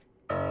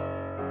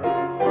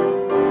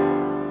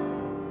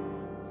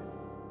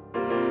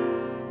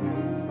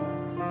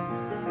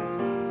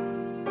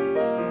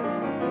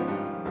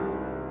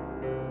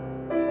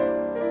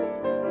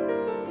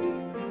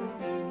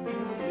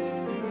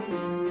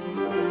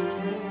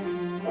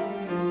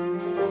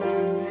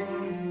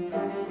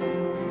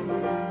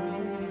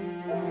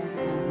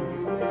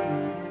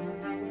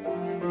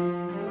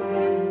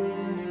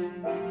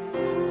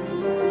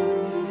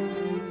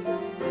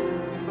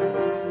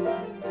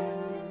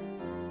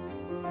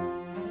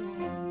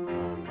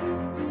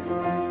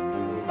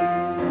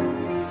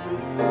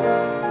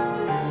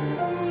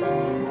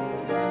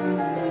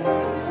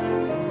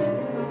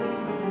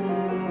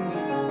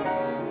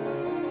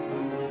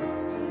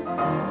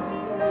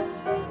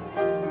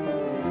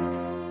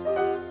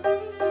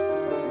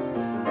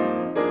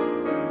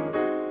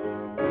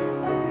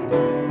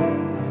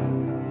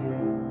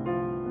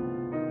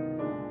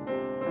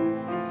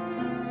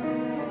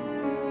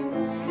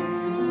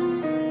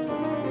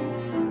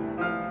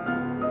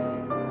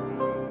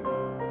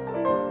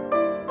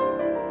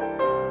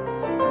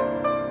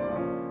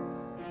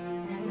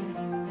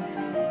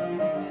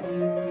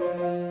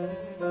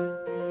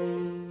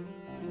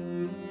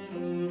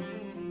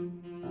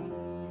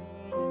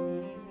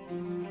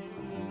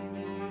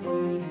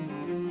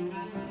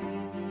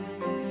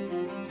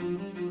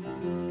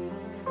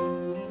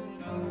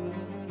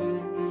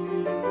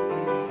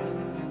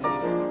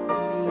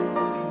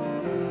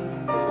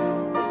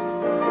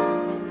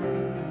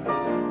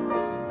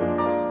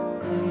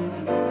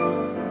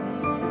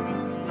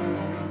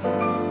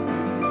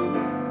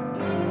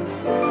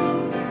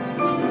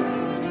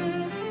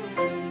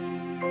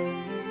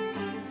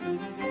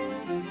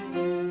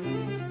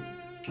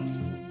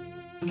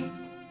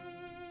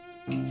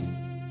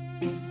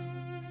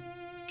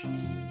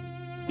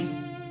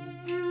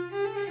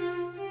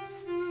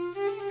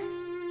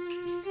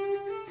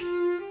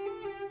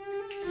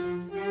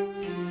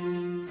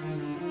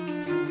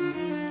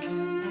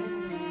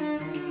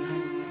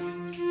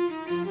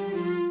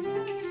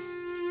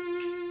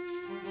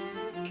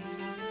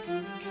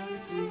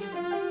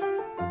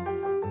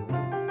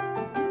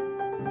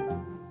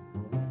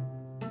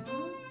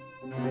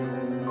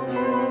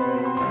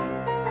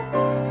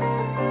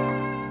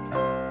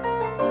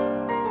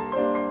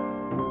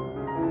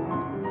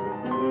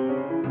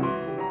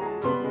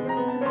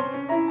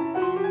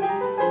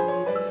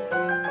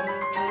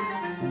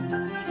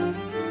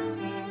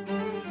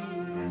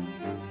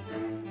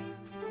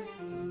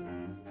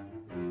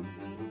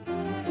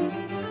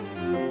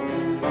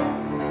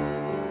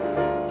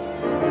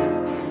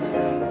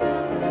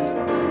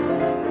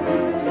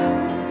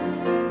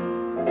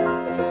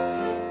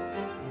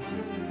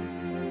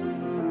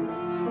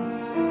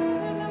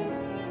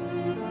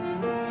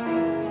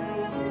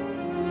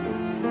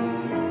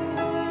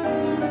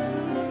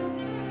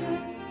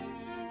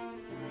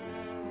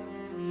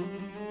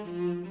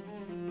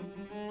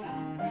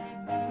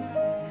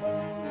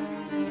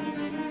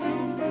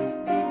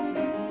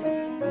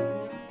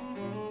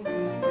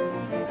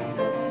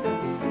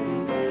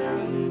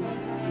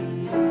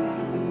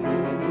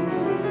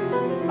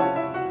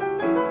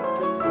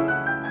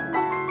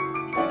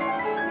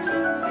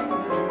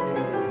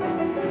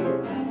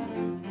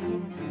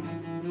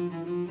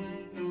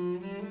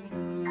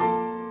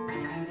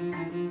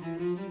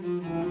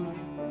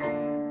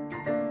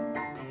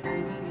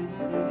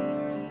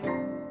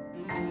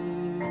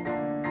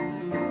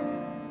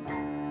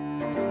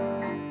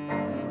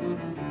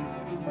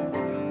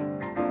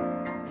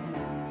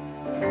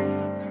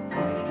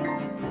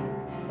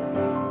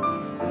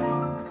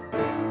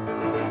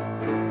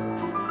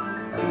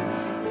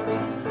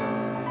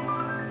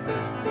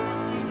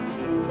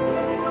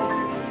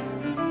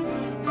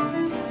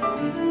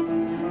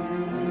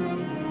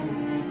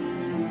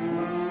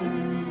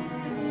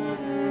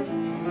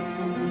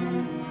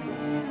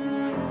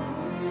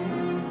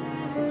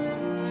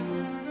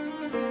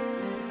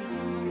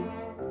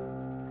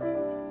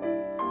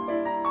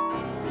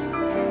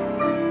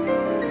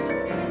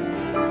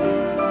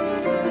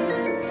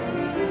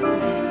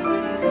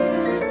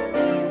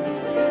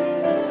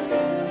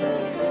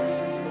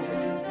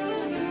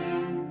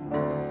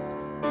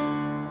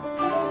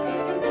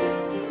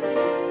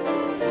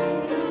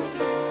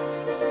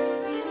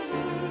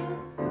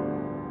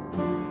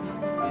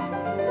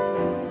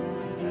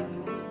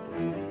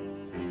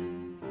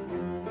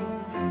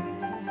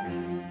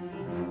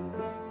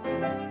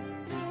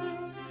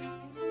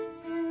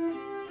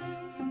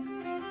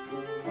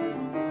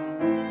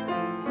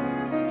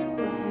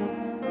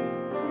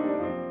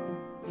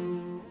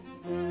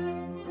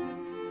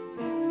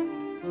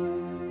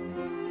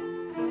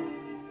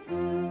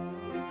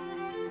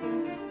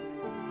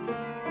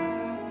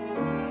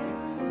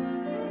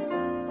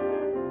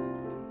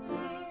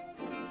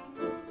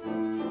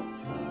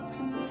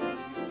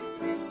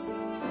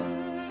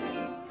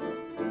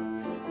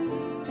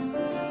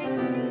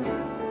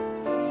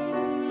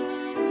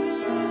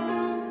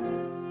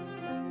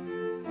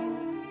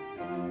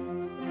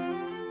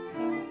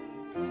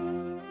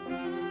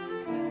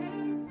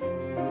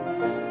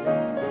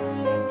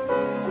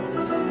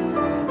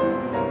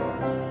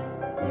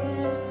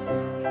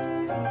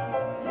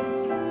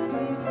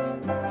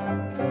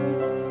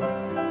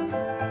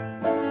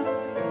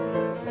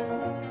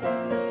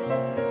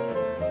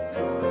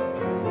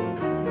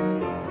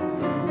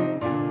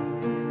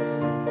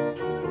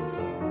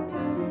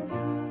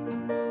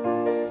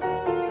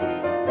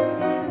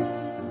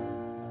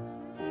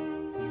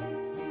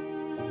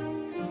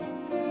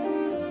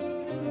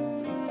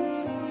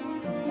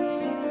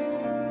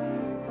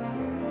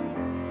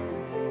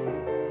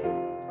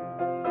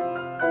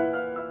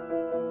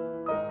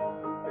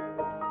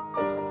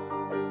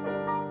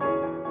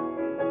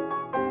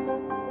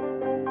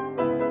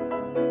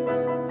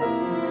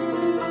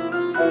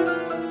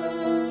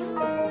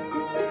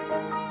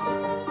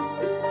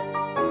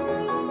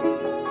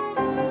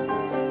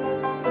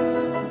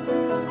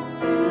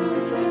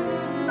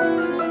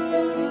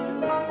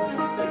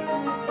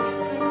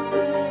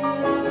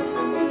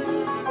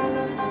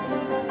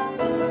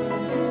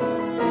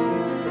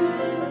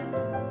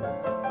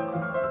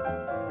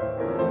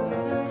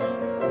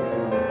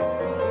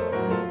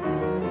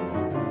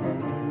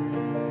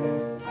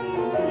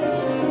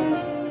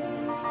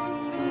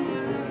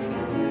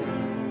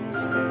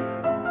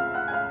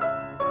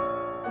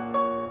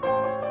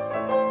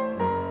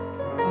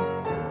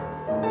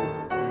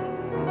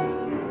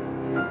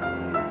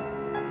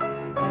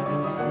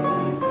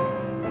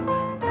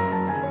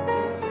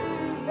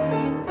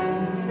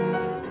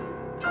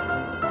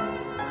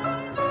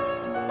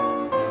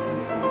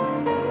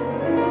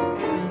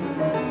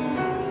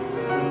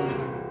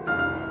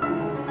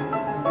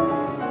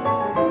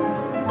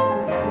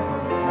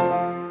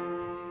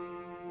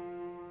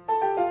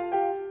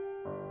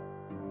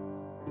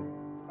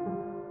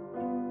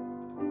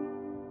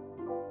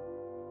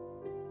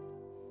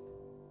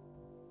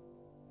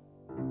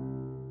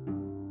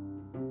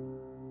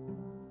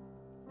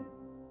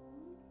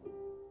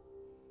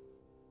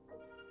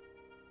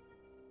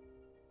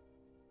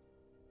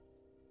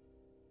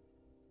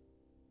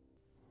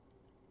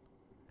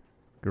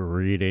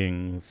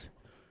Greetings.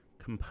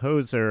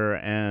 Composer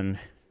and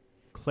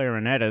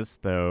clarinetist,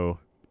 though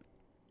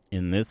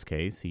in this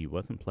case he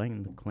wasn't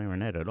playing the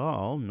clarinet at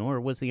all, nor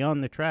was he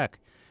on the track,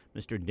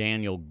 Mr.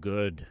 Daniel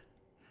Good.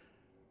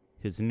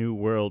 His new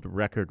world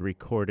record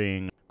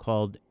recording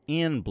called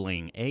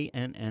Annbling,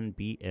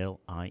 Annbling.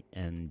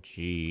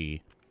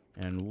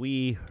 And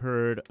we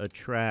heard a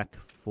track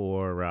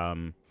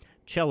for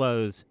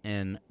cellos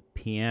and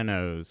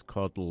pianos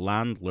called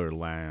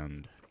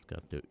Landlerland. It's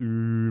got the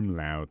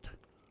umlaut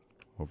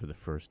over the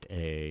first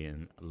A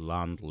in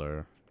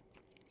Landler.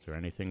 Is there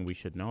anything we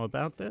should know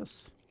about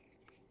this?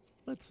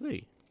 Let's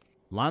see.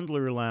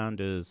 Landlerland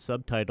is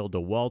subtitled A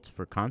Waltz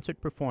for Concert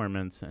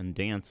Performance and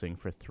Dancing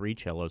for 3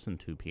 Cellos and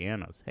 2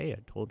 Pianos. Hey, I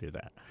told you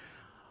that.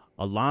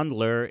 A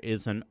Landler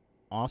is an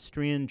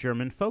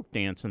Austrian-German folk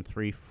dance in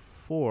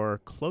 3/4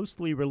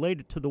 closely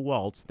related to the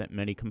waltz that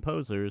many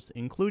composers,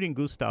 including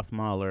Gustav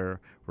Mahler,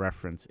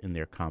 reference in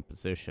their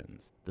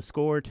compositions. The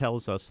score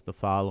tells us the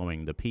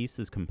following. The piece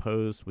is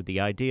composed with the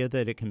idea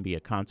that it can be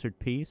a concert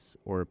piece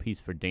or a piece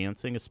for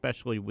dancing,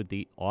 especially with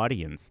the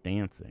audience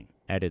dancing.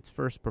 At its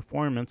first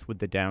performance with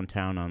the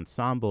Downtown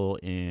Ensemble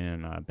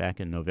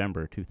back in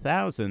November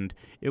 2000,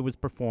 it was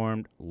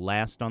performed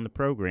last on the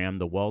program.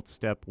 The waltz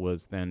step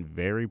was then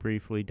very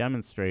briefly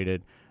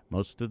demonstrated.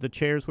 Most of the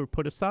chairs were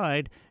put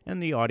aside,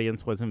 and the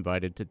audience was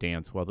invited to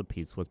dance while the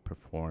piece was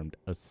performed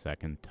a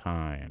second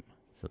time.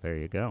 So there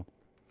you go.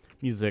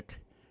 Music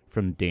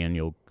from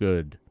Daniel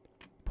Good.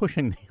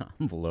 Pushing the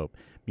envelope.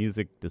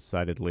 Music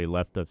decidedly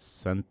left of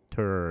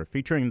center,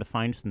 featuring the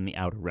finest in the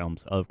outer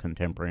realms of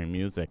contemporary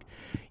music.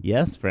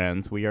 Yes,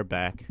 friends, we are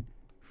back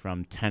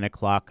from 10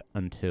 o'clock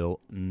until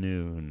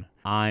noon.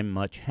 I'm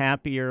much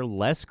happier,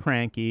 less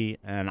cranky,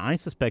 and I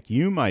suspect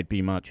you might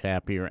be much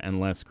happier and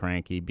less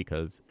cranky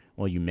because,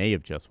 well, you may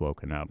have just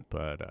woken up,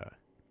 but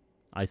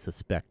I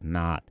suspect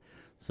not.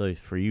 So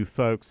for you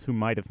folks who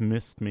might have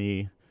missed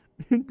me,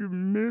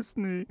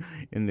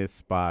 in this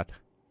spot,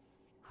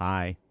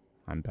 hi,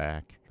 I'm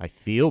back. I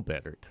feel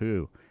better,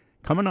 too.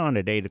 Coming on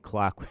at 8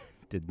 o'clock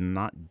did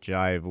not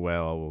jive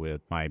well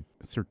with my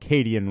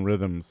circadian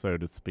rhythm, so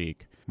to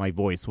speak. My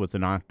voice was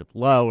an octave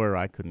lower.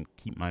 I couldn't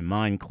keep my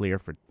mind clear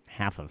for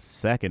half a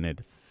second,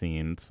 it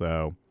seemed.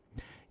 So,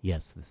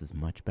 yes, this is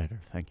much better.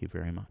 Thank you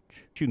very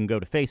much. You can go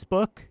to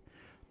Facebook.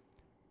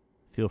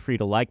 Feel free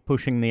to like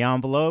Pushing the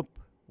Envelope,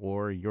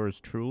 or yours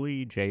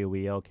truly,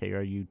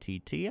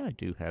 JOELKRUTT. I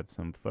do have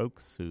some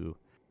folks who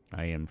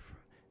I'm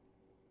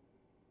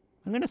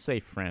going to say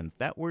friends.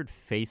 That word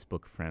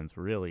Facebook friends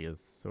really is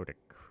sort of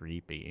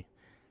creepy.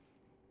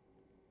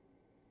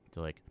 It's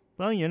like,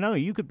 well, you know,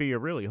 you could be a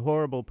really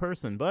horrible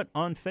person, but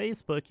on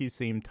Facebook you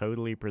seem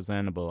totally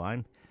presentable.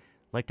 I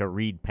like to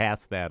read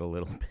past that a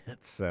little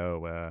bit,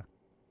 so,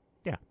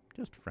 yeah,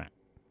 just a friend.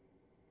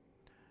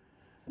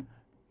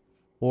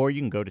 Or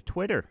you can go to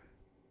Twitter,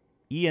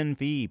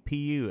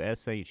 ENVPUSHER,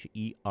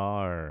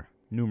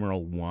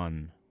 numeral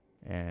 1,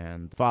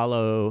 and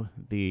follow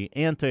the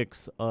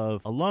antics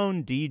of a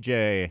lone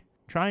DJ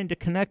trying to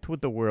connect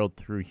with the world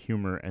through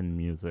humor and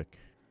music.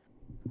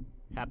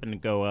 Happened to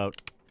go out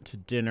to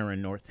dinner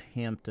in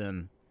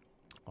Northampton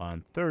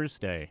on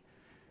Thursday,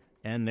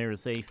 and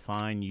there's a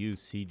fine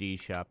used CD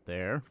shop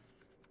there.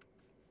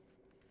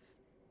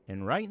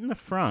 And right in the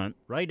front,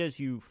 right as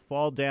you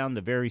fall down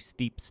the very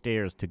steep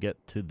stairs to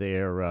get to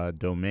their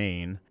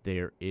domain,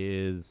 there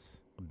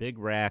is a big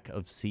rack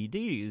of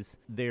CDs.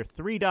 They're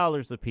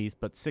 $3 a piece,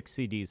 but 6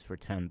 CDs for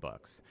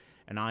 $10.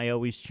 And I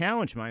always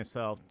challenge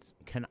myself,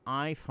 can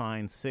I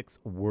find 6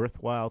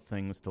 worthwhile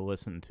things to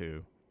listen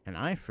to? And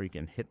I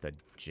freaking hit the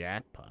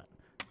jackpot.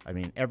 I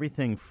mean,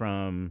 everything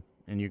from,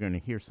 and you're going to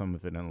hear some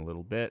of it in a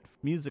little bit,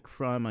 music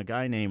from a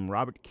guy named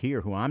Robert Keir,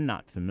 who I'm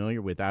not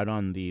familiar with, out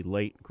on the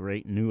late,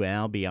 great New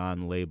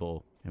Albion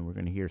label. And we're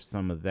going to hear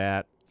some of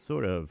that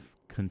sort of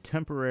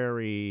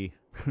contemporary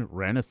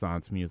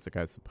Renaissance music,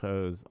 I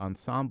suppose.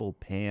 Ensemble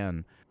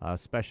Pan,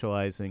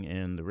 specializing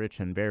in the rich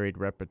and varied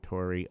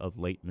repertory of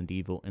late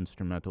medieval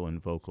instrumental and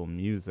vocal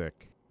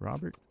music.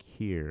 Robert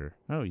Keir.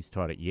 Oh, he's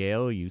taught at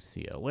Yale,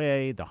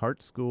 UCLA, the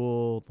Hart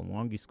School, the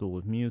Longy School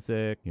of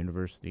Music,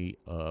 University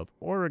of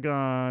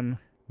Oregon,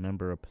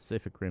 member of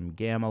Pacific Rim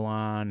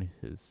Gamelan.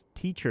 His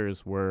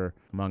teachers were,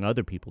 among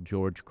other people,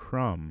 George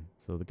Crumb.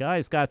 So the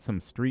guy's got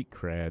some street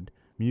cred,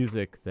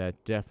 music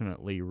that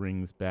definitely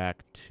rings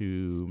back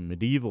to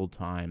medieval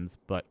times,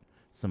 but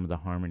some of the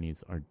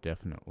harmonies are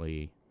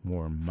definitely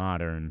more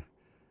modern.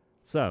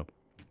 So,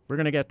 we're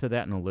going to get to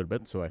that in a little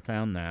bit, so I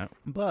found that.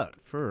 But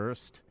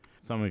first,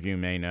 some of you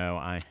may know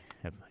I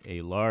have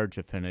a large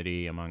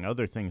affinity, among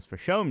other things, for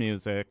show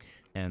music,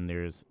 and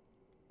there's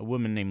a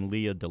woman named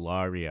Lea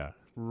DeLaria.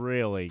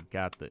 Really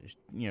got the,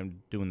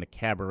 doing the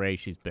cabaret.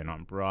 She's been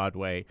on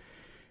Broadway,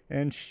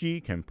 and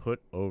she can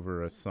put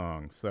over a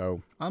song.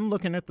 So I'm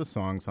looking at the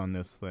songs on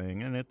this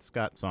thing, and it's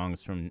got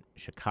songs from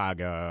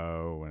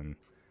Chicago and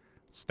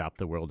Stop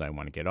the World, I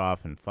Want to Get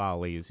Off, and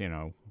Follies,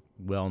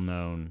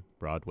 well-known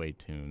Broadway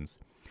tunes.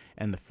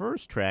 And the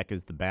first track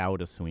is The Bow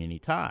to Sweeney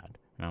Todd.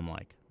 And I'm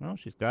like, well,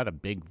 she's got a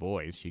big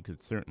voice. She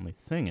could certainly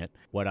sing it.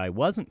 What I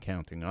wasn't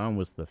counting on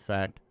was the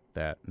fact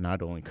that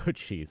not only could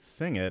she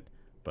sing it,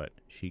 but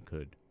she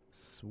could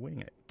swing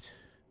it.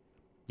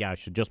 Yeah, I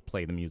should just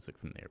play the music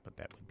from there, but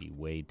that would be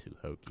way too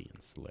hokey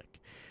and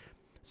slick.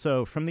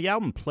 So, from the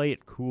album Play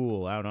It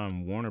Cool, out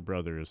on Warner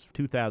Brothers,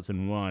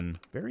 2001,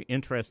 very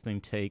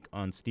interesting take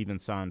on Stephen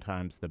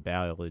Sondheim's The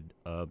Ballad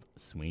of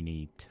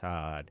Sweeney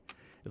Todd.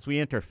 As we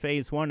enter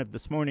phase one of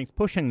this morning's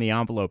Pushing the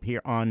Envelope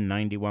here on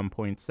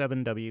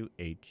 91.7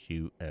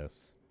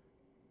 WHUS.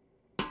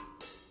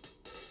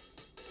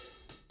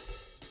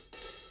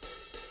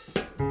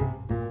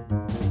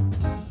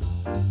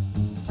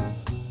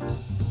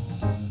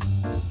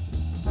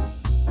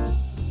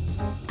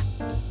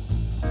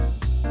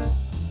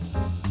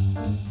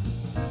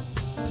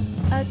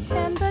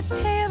 Attend the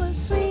tale of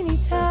Sweeney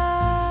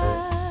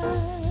Todd.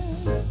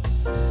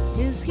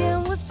 His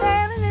skin was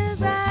pale and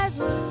his eyes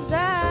was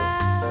eyed.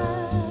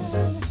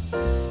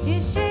 He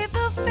shaved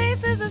the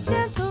faces of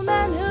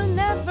gentlemen who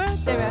never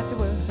thereafter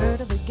were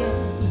heard of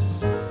again.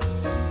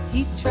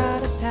 He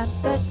trod a path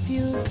that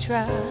few have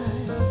trod,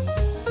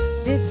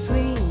 did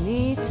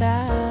Sweeney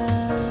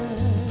Todd,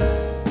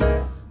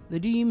 the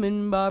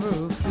demon barber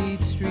of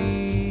Fleet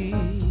Street.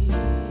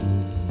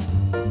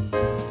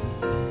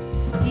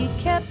 He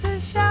kept a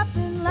shop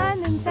in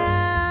London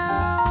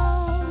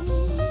town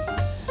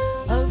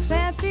of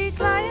fancy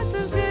clients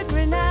of good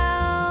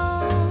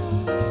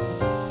renown.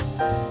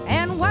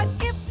 And what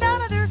if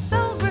none of their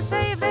souls were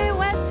saved? They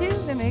went to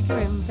the maker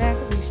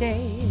impeccably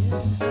shaved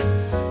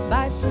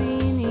by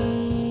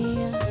Sweeney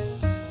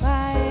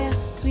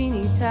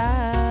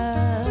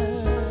Todd,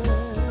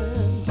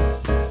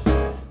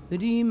 the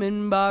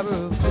demon barber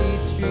of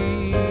Fleet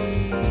Street.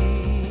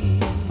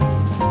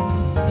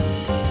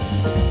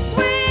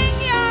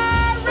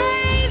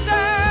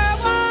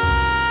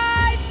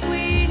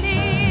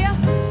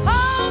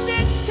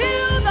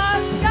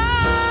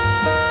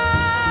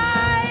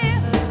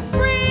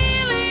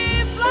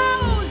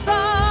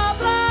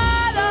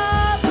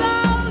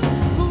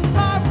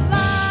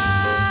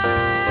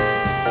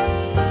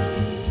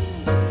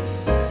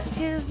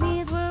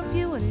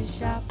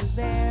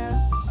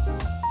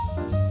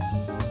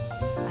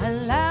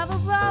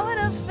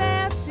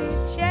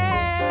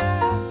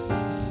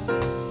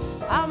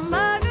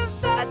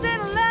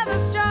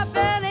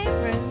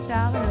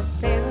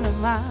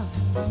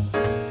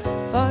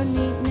 For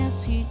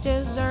neatness he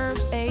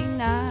deserves a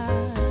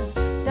nod,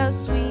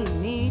 does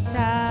Sweeney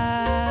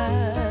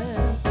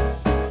Todd,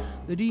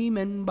 the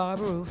demon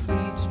barber of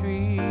Fleet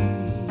Street.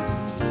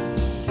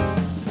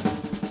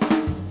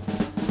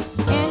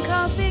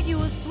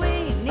 Inconspicuous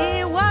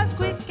Sweeney was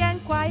quick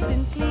and quiet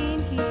and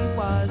clean. He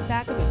was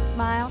back of a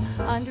smile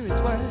under his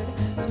word.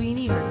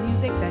 Sweeney heard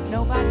music that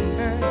nobody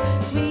heard.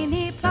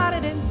 Sweeney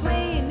plotted and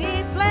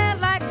Sweeney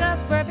planned like a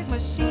perfect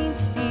machine.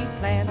 He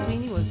planned.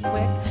 Sweeney was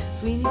quick,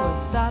 Sweeney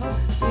was subtle,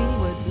 Sweeney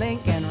would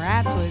blink and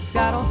rats would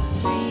scuttle.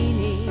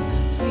 Sweeney,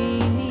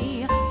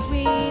 Sweeney,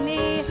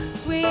 Sweeney,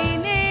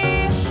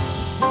 Sweeney,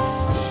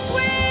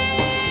 Sweeney.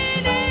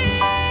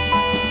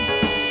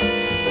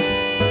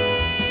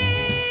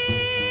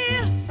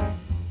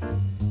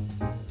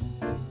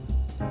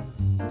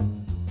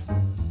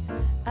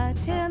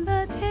 Attend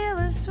the tale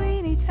of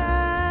Sweeney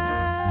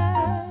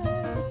Todd.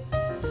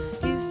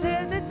 He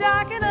said the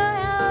dark and a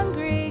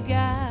hungry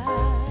guy.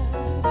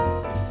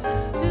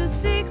 To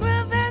seek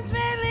revenge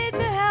may lead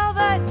to hell,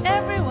 but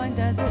everyone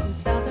does it and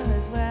seldom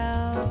as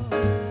well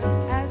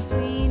as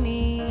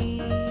Sweeney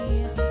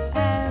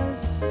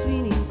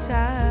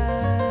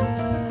Todd,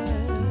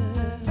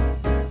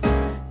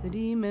 the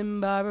demon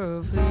barber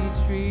of Fleet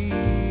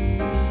Street.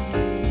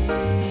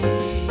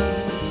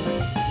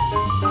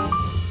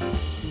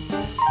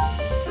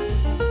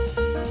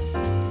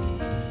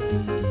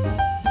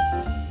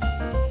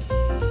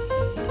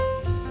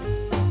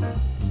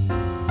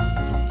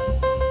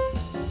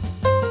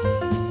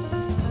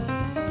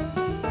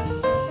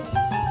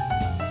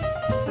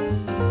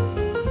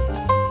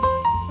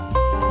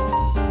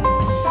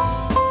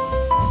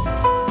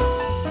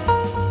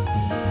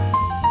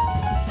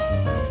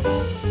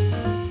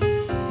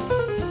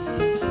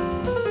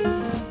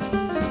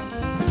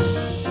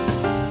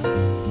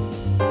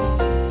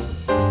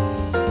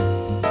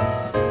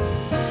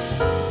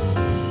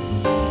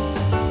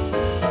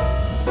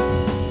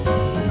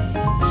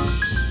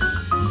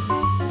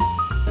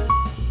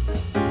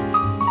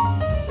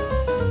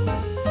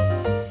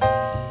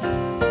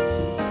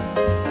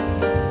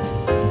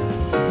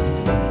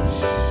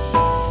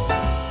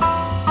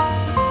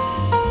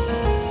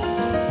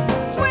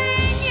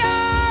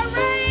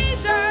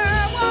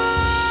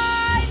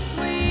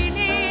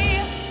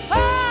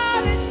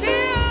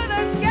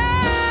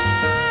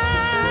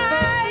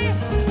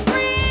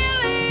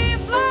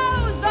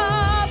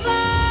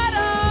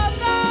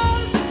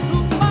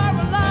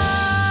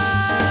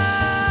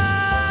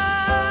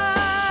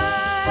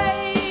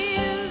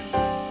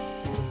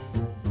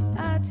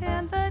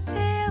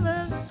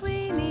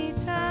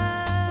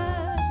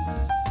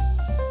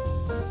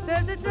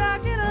 Serves a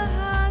dark and a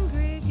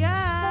hungry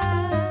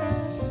guy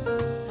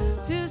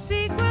to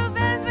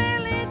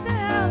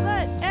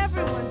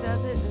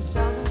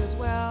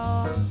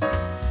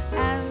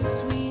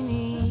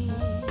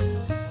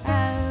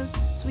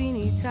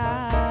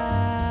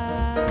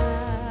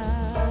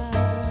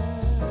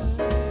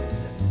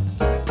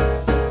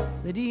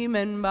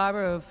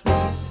Barbara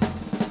Fleet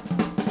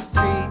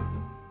Street.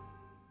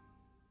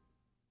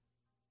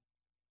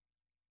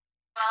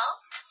 Well,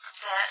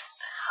 that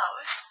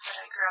house that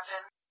I grew up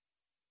in,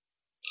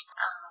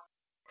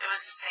 it was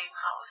the same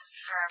house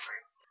forever.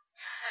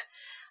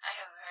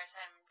 I have a hard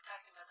time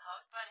talking about the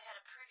house, but it had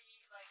a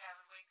pretty, like, I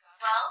would wake up.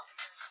 Well,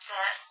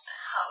 that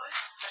house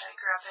that I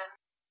grew up in,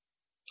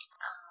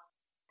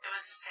 it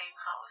was the same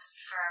house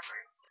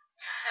forever.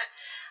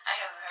 I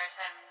have a hard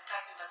time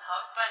talking about the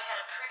house, but it had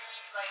a pretty,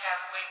 like, I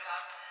would wake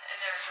up and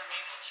there was a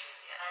maple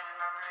tree, and I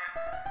remember,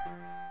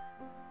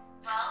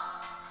 well,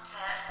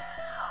 that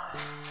house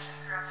that I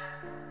grew up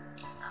in,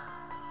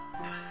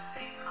 it was the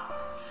same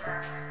house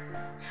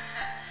forever.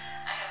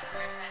 I have a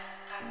hard time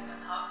talking about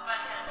the house, but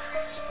it had a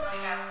pretty,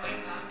 like, I would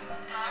wake up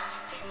and there was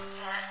a maple tree.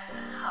 That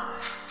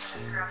house that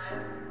I grew up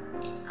in,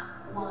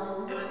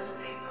 it was the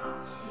same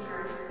house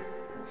forever.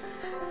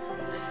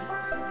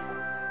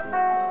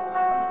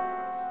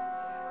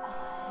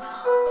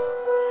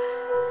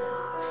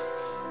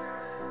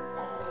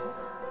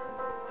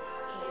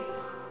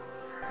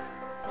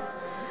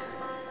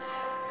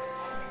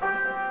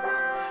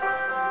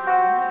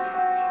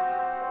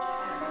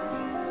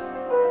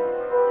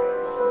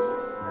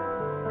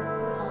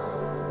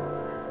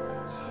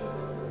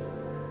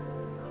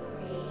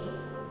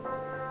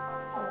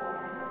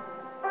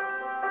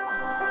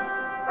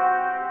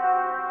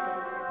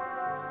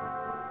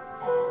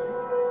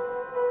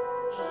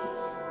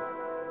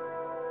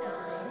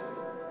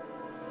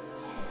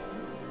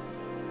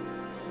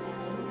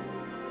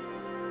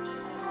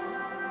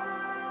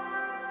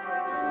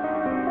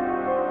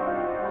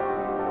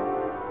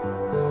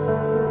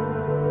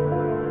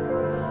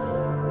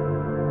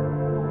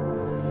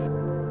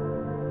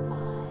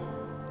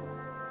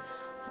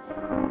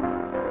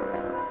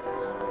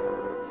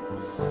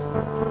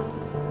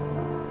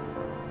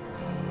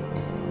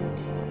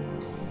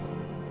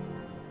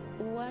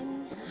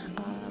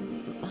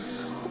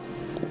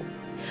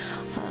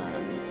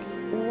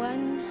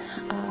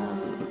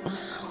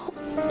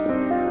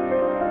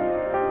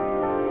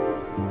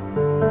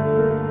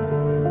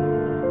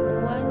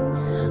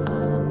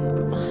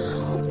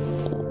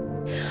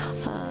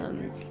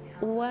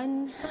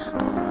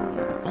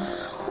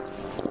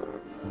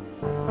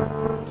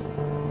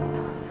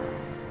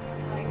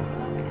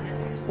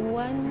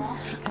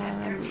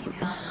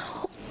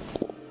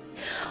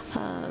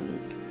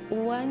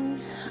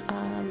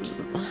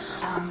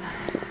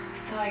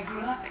 So I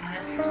grew up in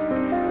a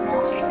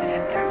small street that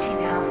had 13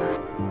 houses.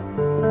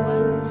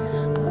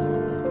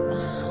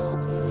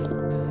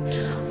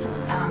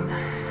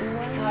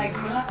 So I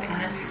grew up in a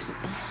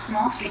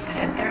small street that had 13 houses. So I grew up in a small street that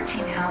had 13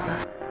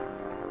 houses.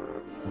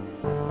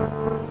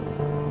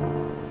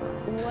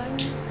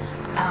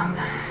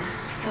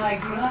 So I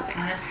grew up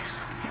in a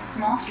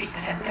small street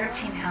that had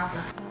 13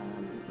 houses.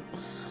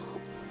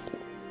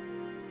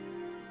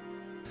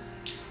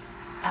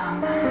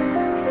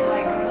 So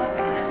I grew up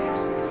in a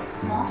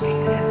small street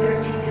that had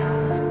 13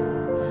 houses.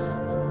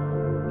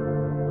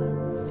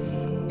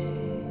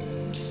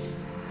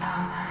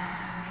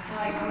 So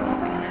I grew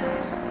up in a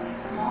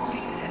small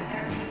street that had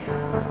 13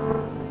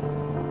 houses.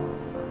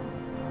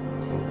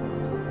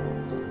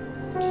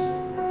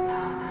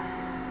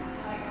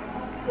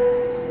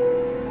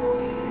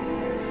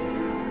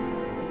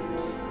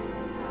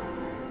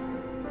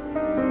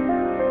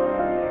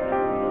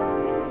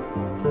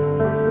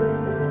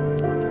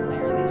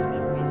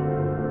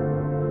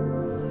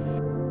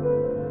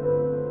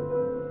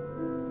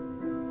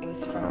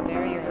 From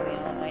very early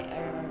on, I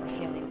remember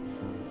feeling,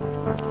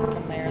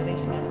 from my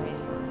earliest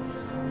memories,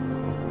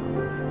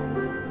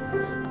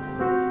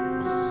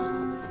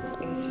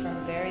 it was from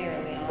very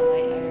early on,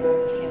 I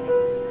remember feeling,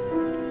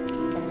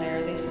 from my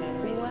earliest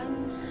memories,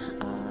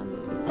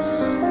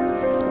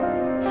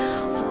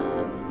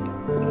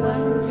 it was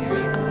from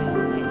very early on,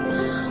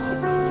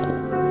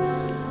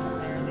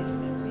 I remember feeling, from my earliest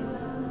memories,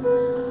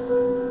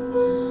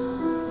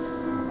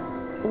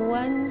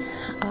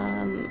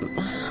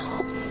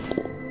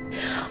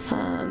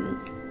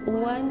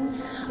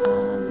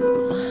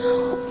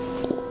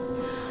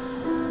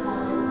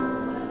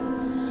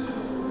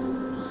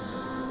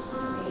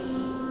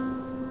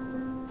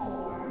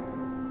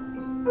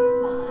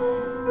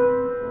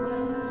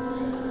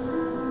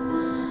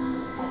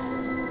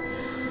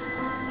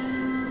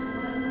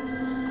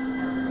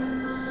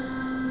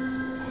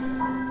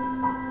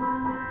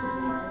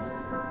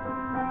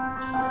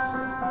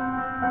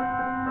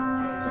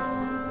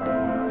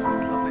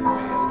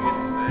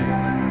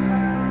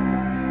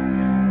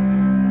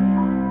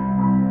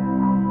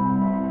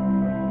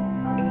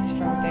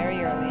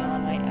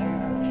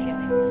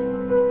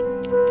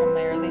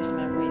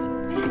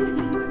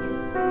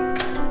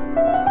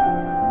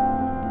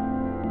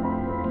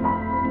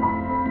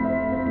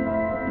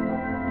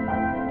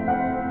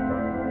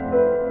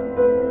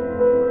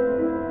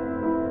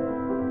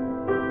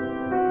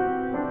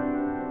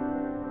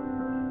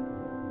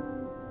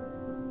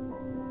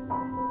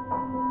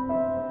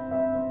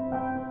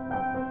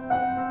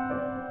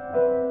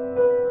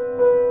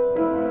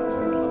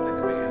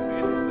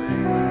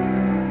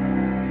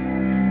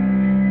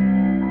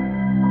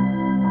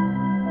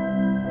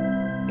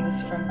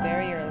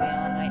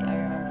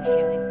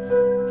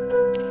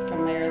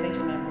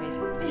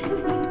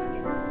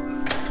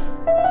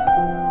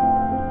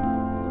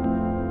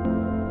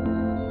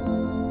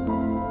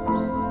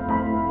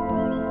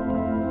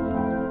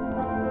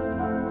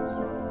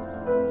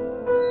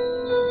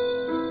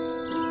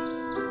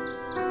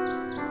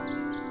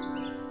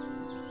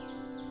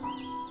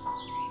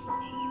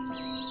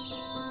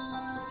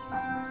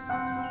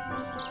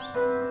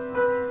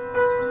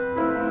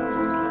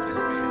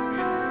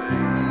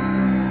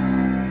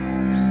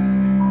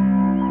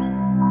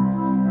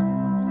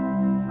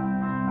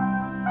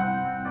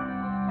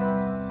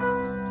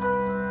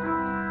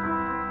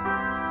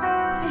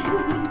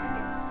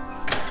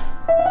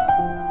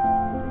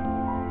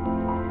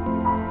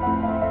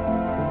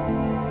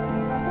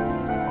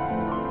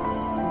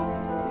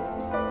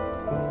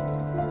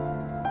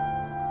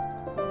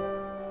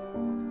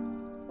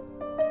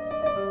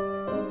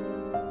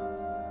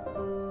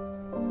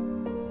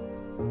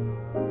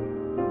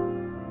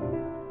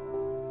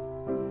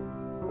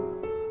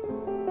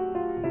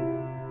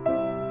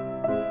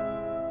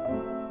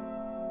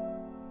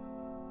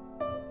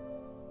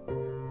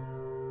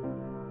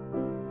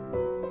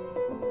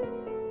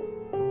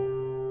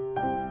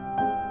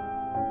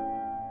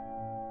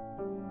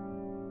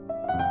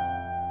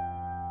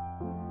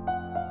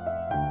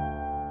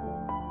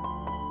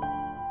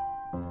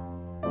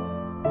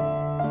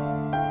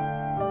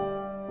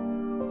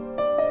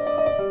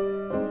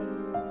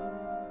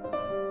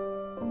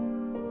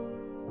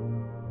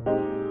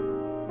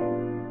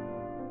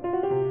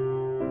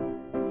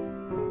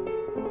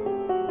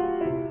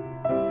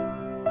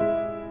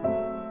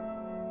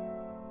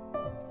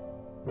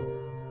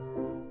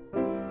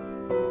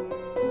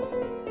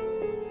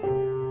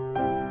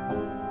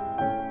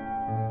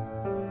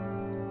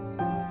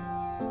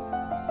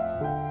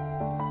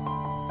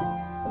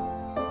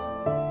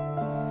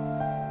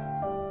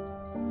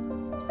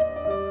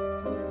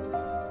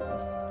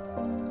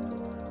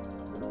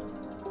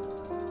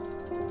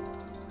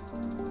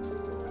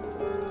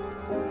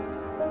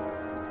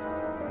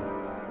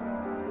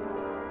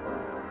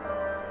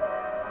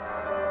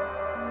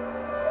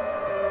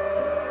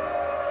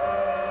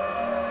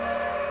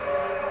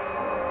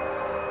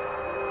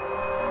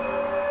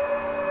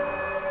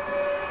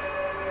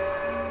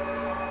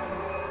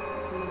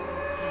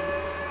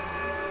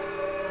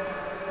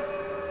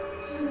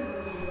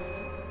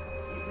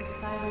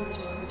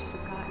 silenced or was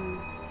forgotten.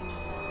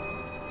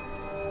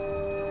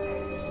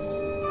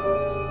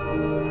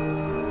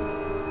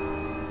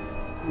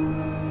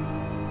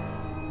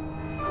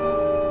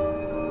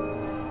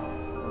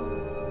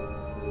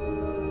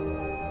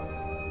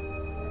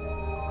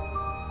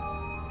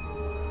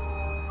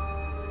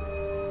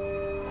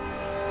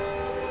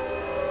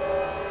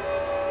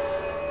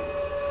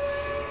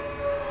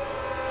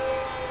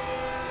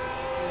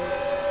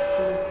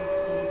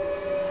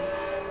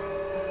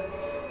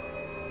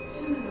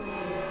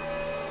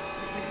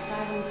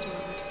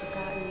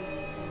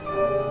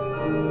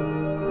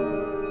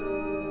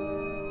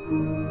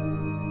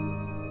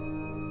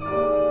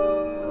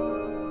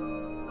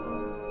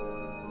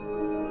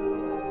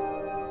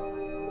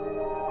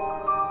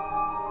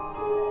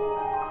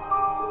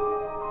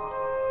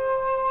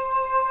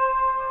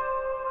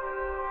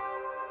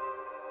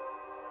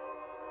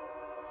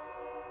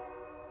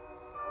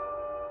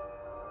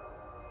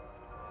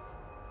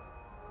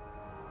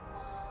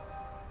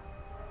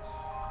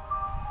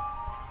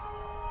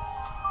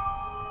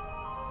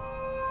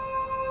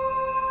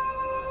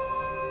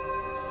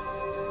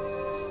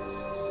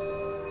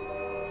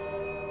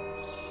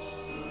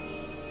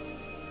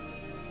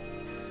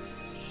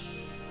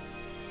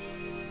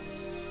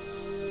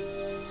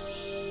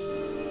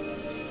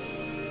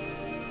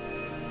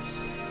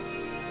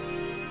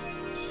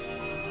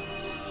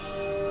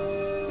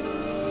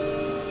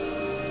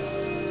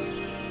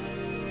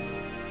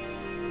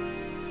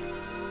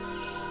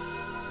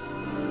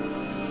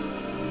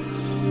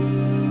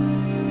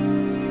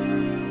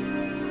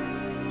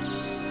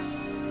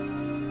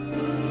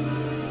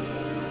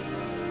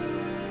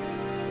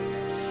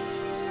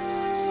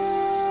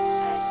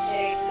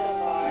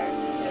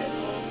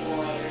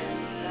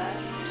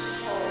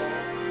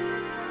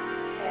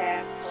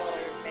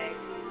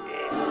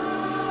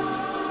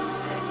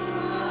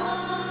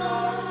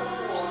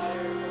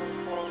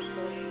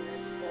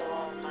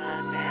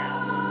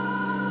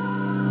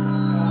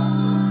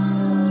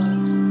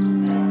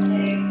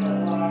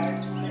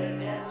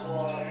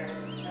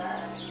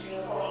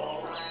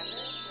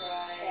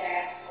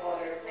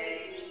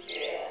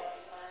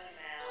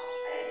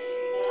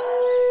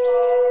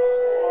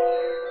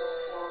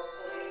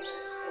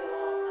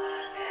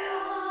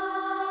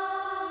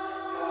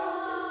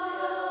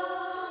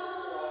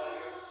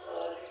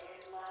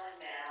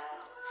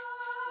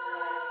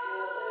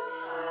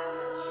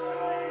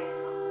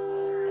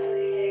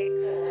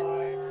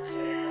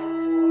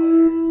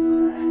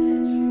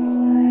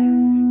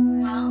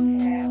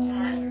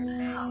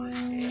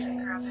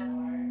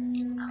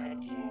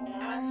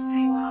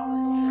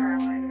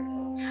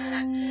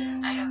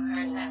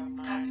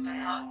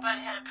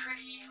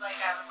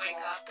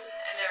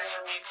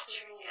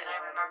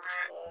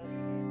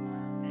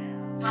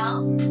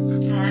 Well,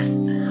 that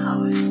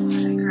house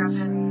that I grew up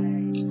in,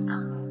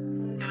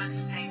 it was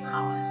the same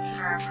house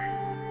forever.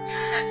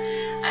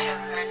 I have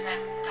a hard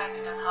time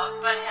talking about the house,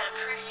 but it had a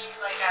pretty,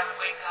 like I would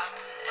wake up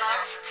and there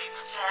was a big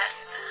that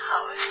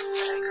house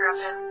that I grew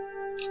up in,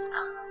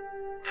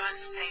 it was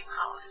the same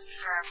house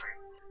forever.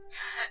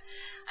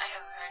 I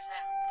have a hard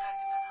time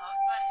talking about the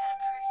house, but it had a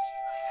pretty,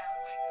 like I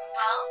would wake up.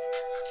 Well,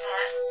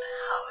 that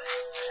house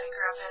that I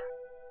grew up in,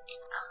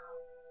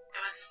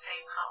 it was the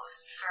same house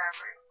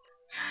forever.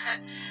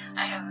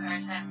 I have a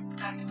hard time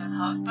talking about the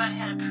house, but it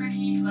had a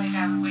pretty, like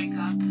I would wake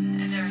up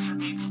and there was a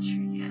maple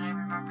tree and I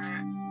remember,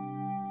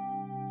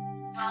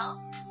 well,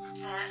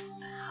 that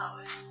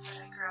house that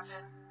I grew up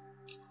in,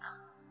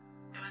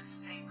 it was the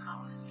same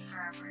house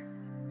forever.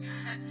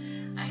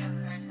 I have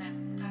a hard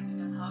time talking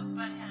about the house,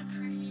 but it had a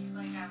pretty,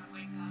 like I would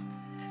wake up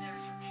and there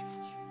was a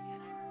maple tree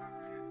and I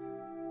remember.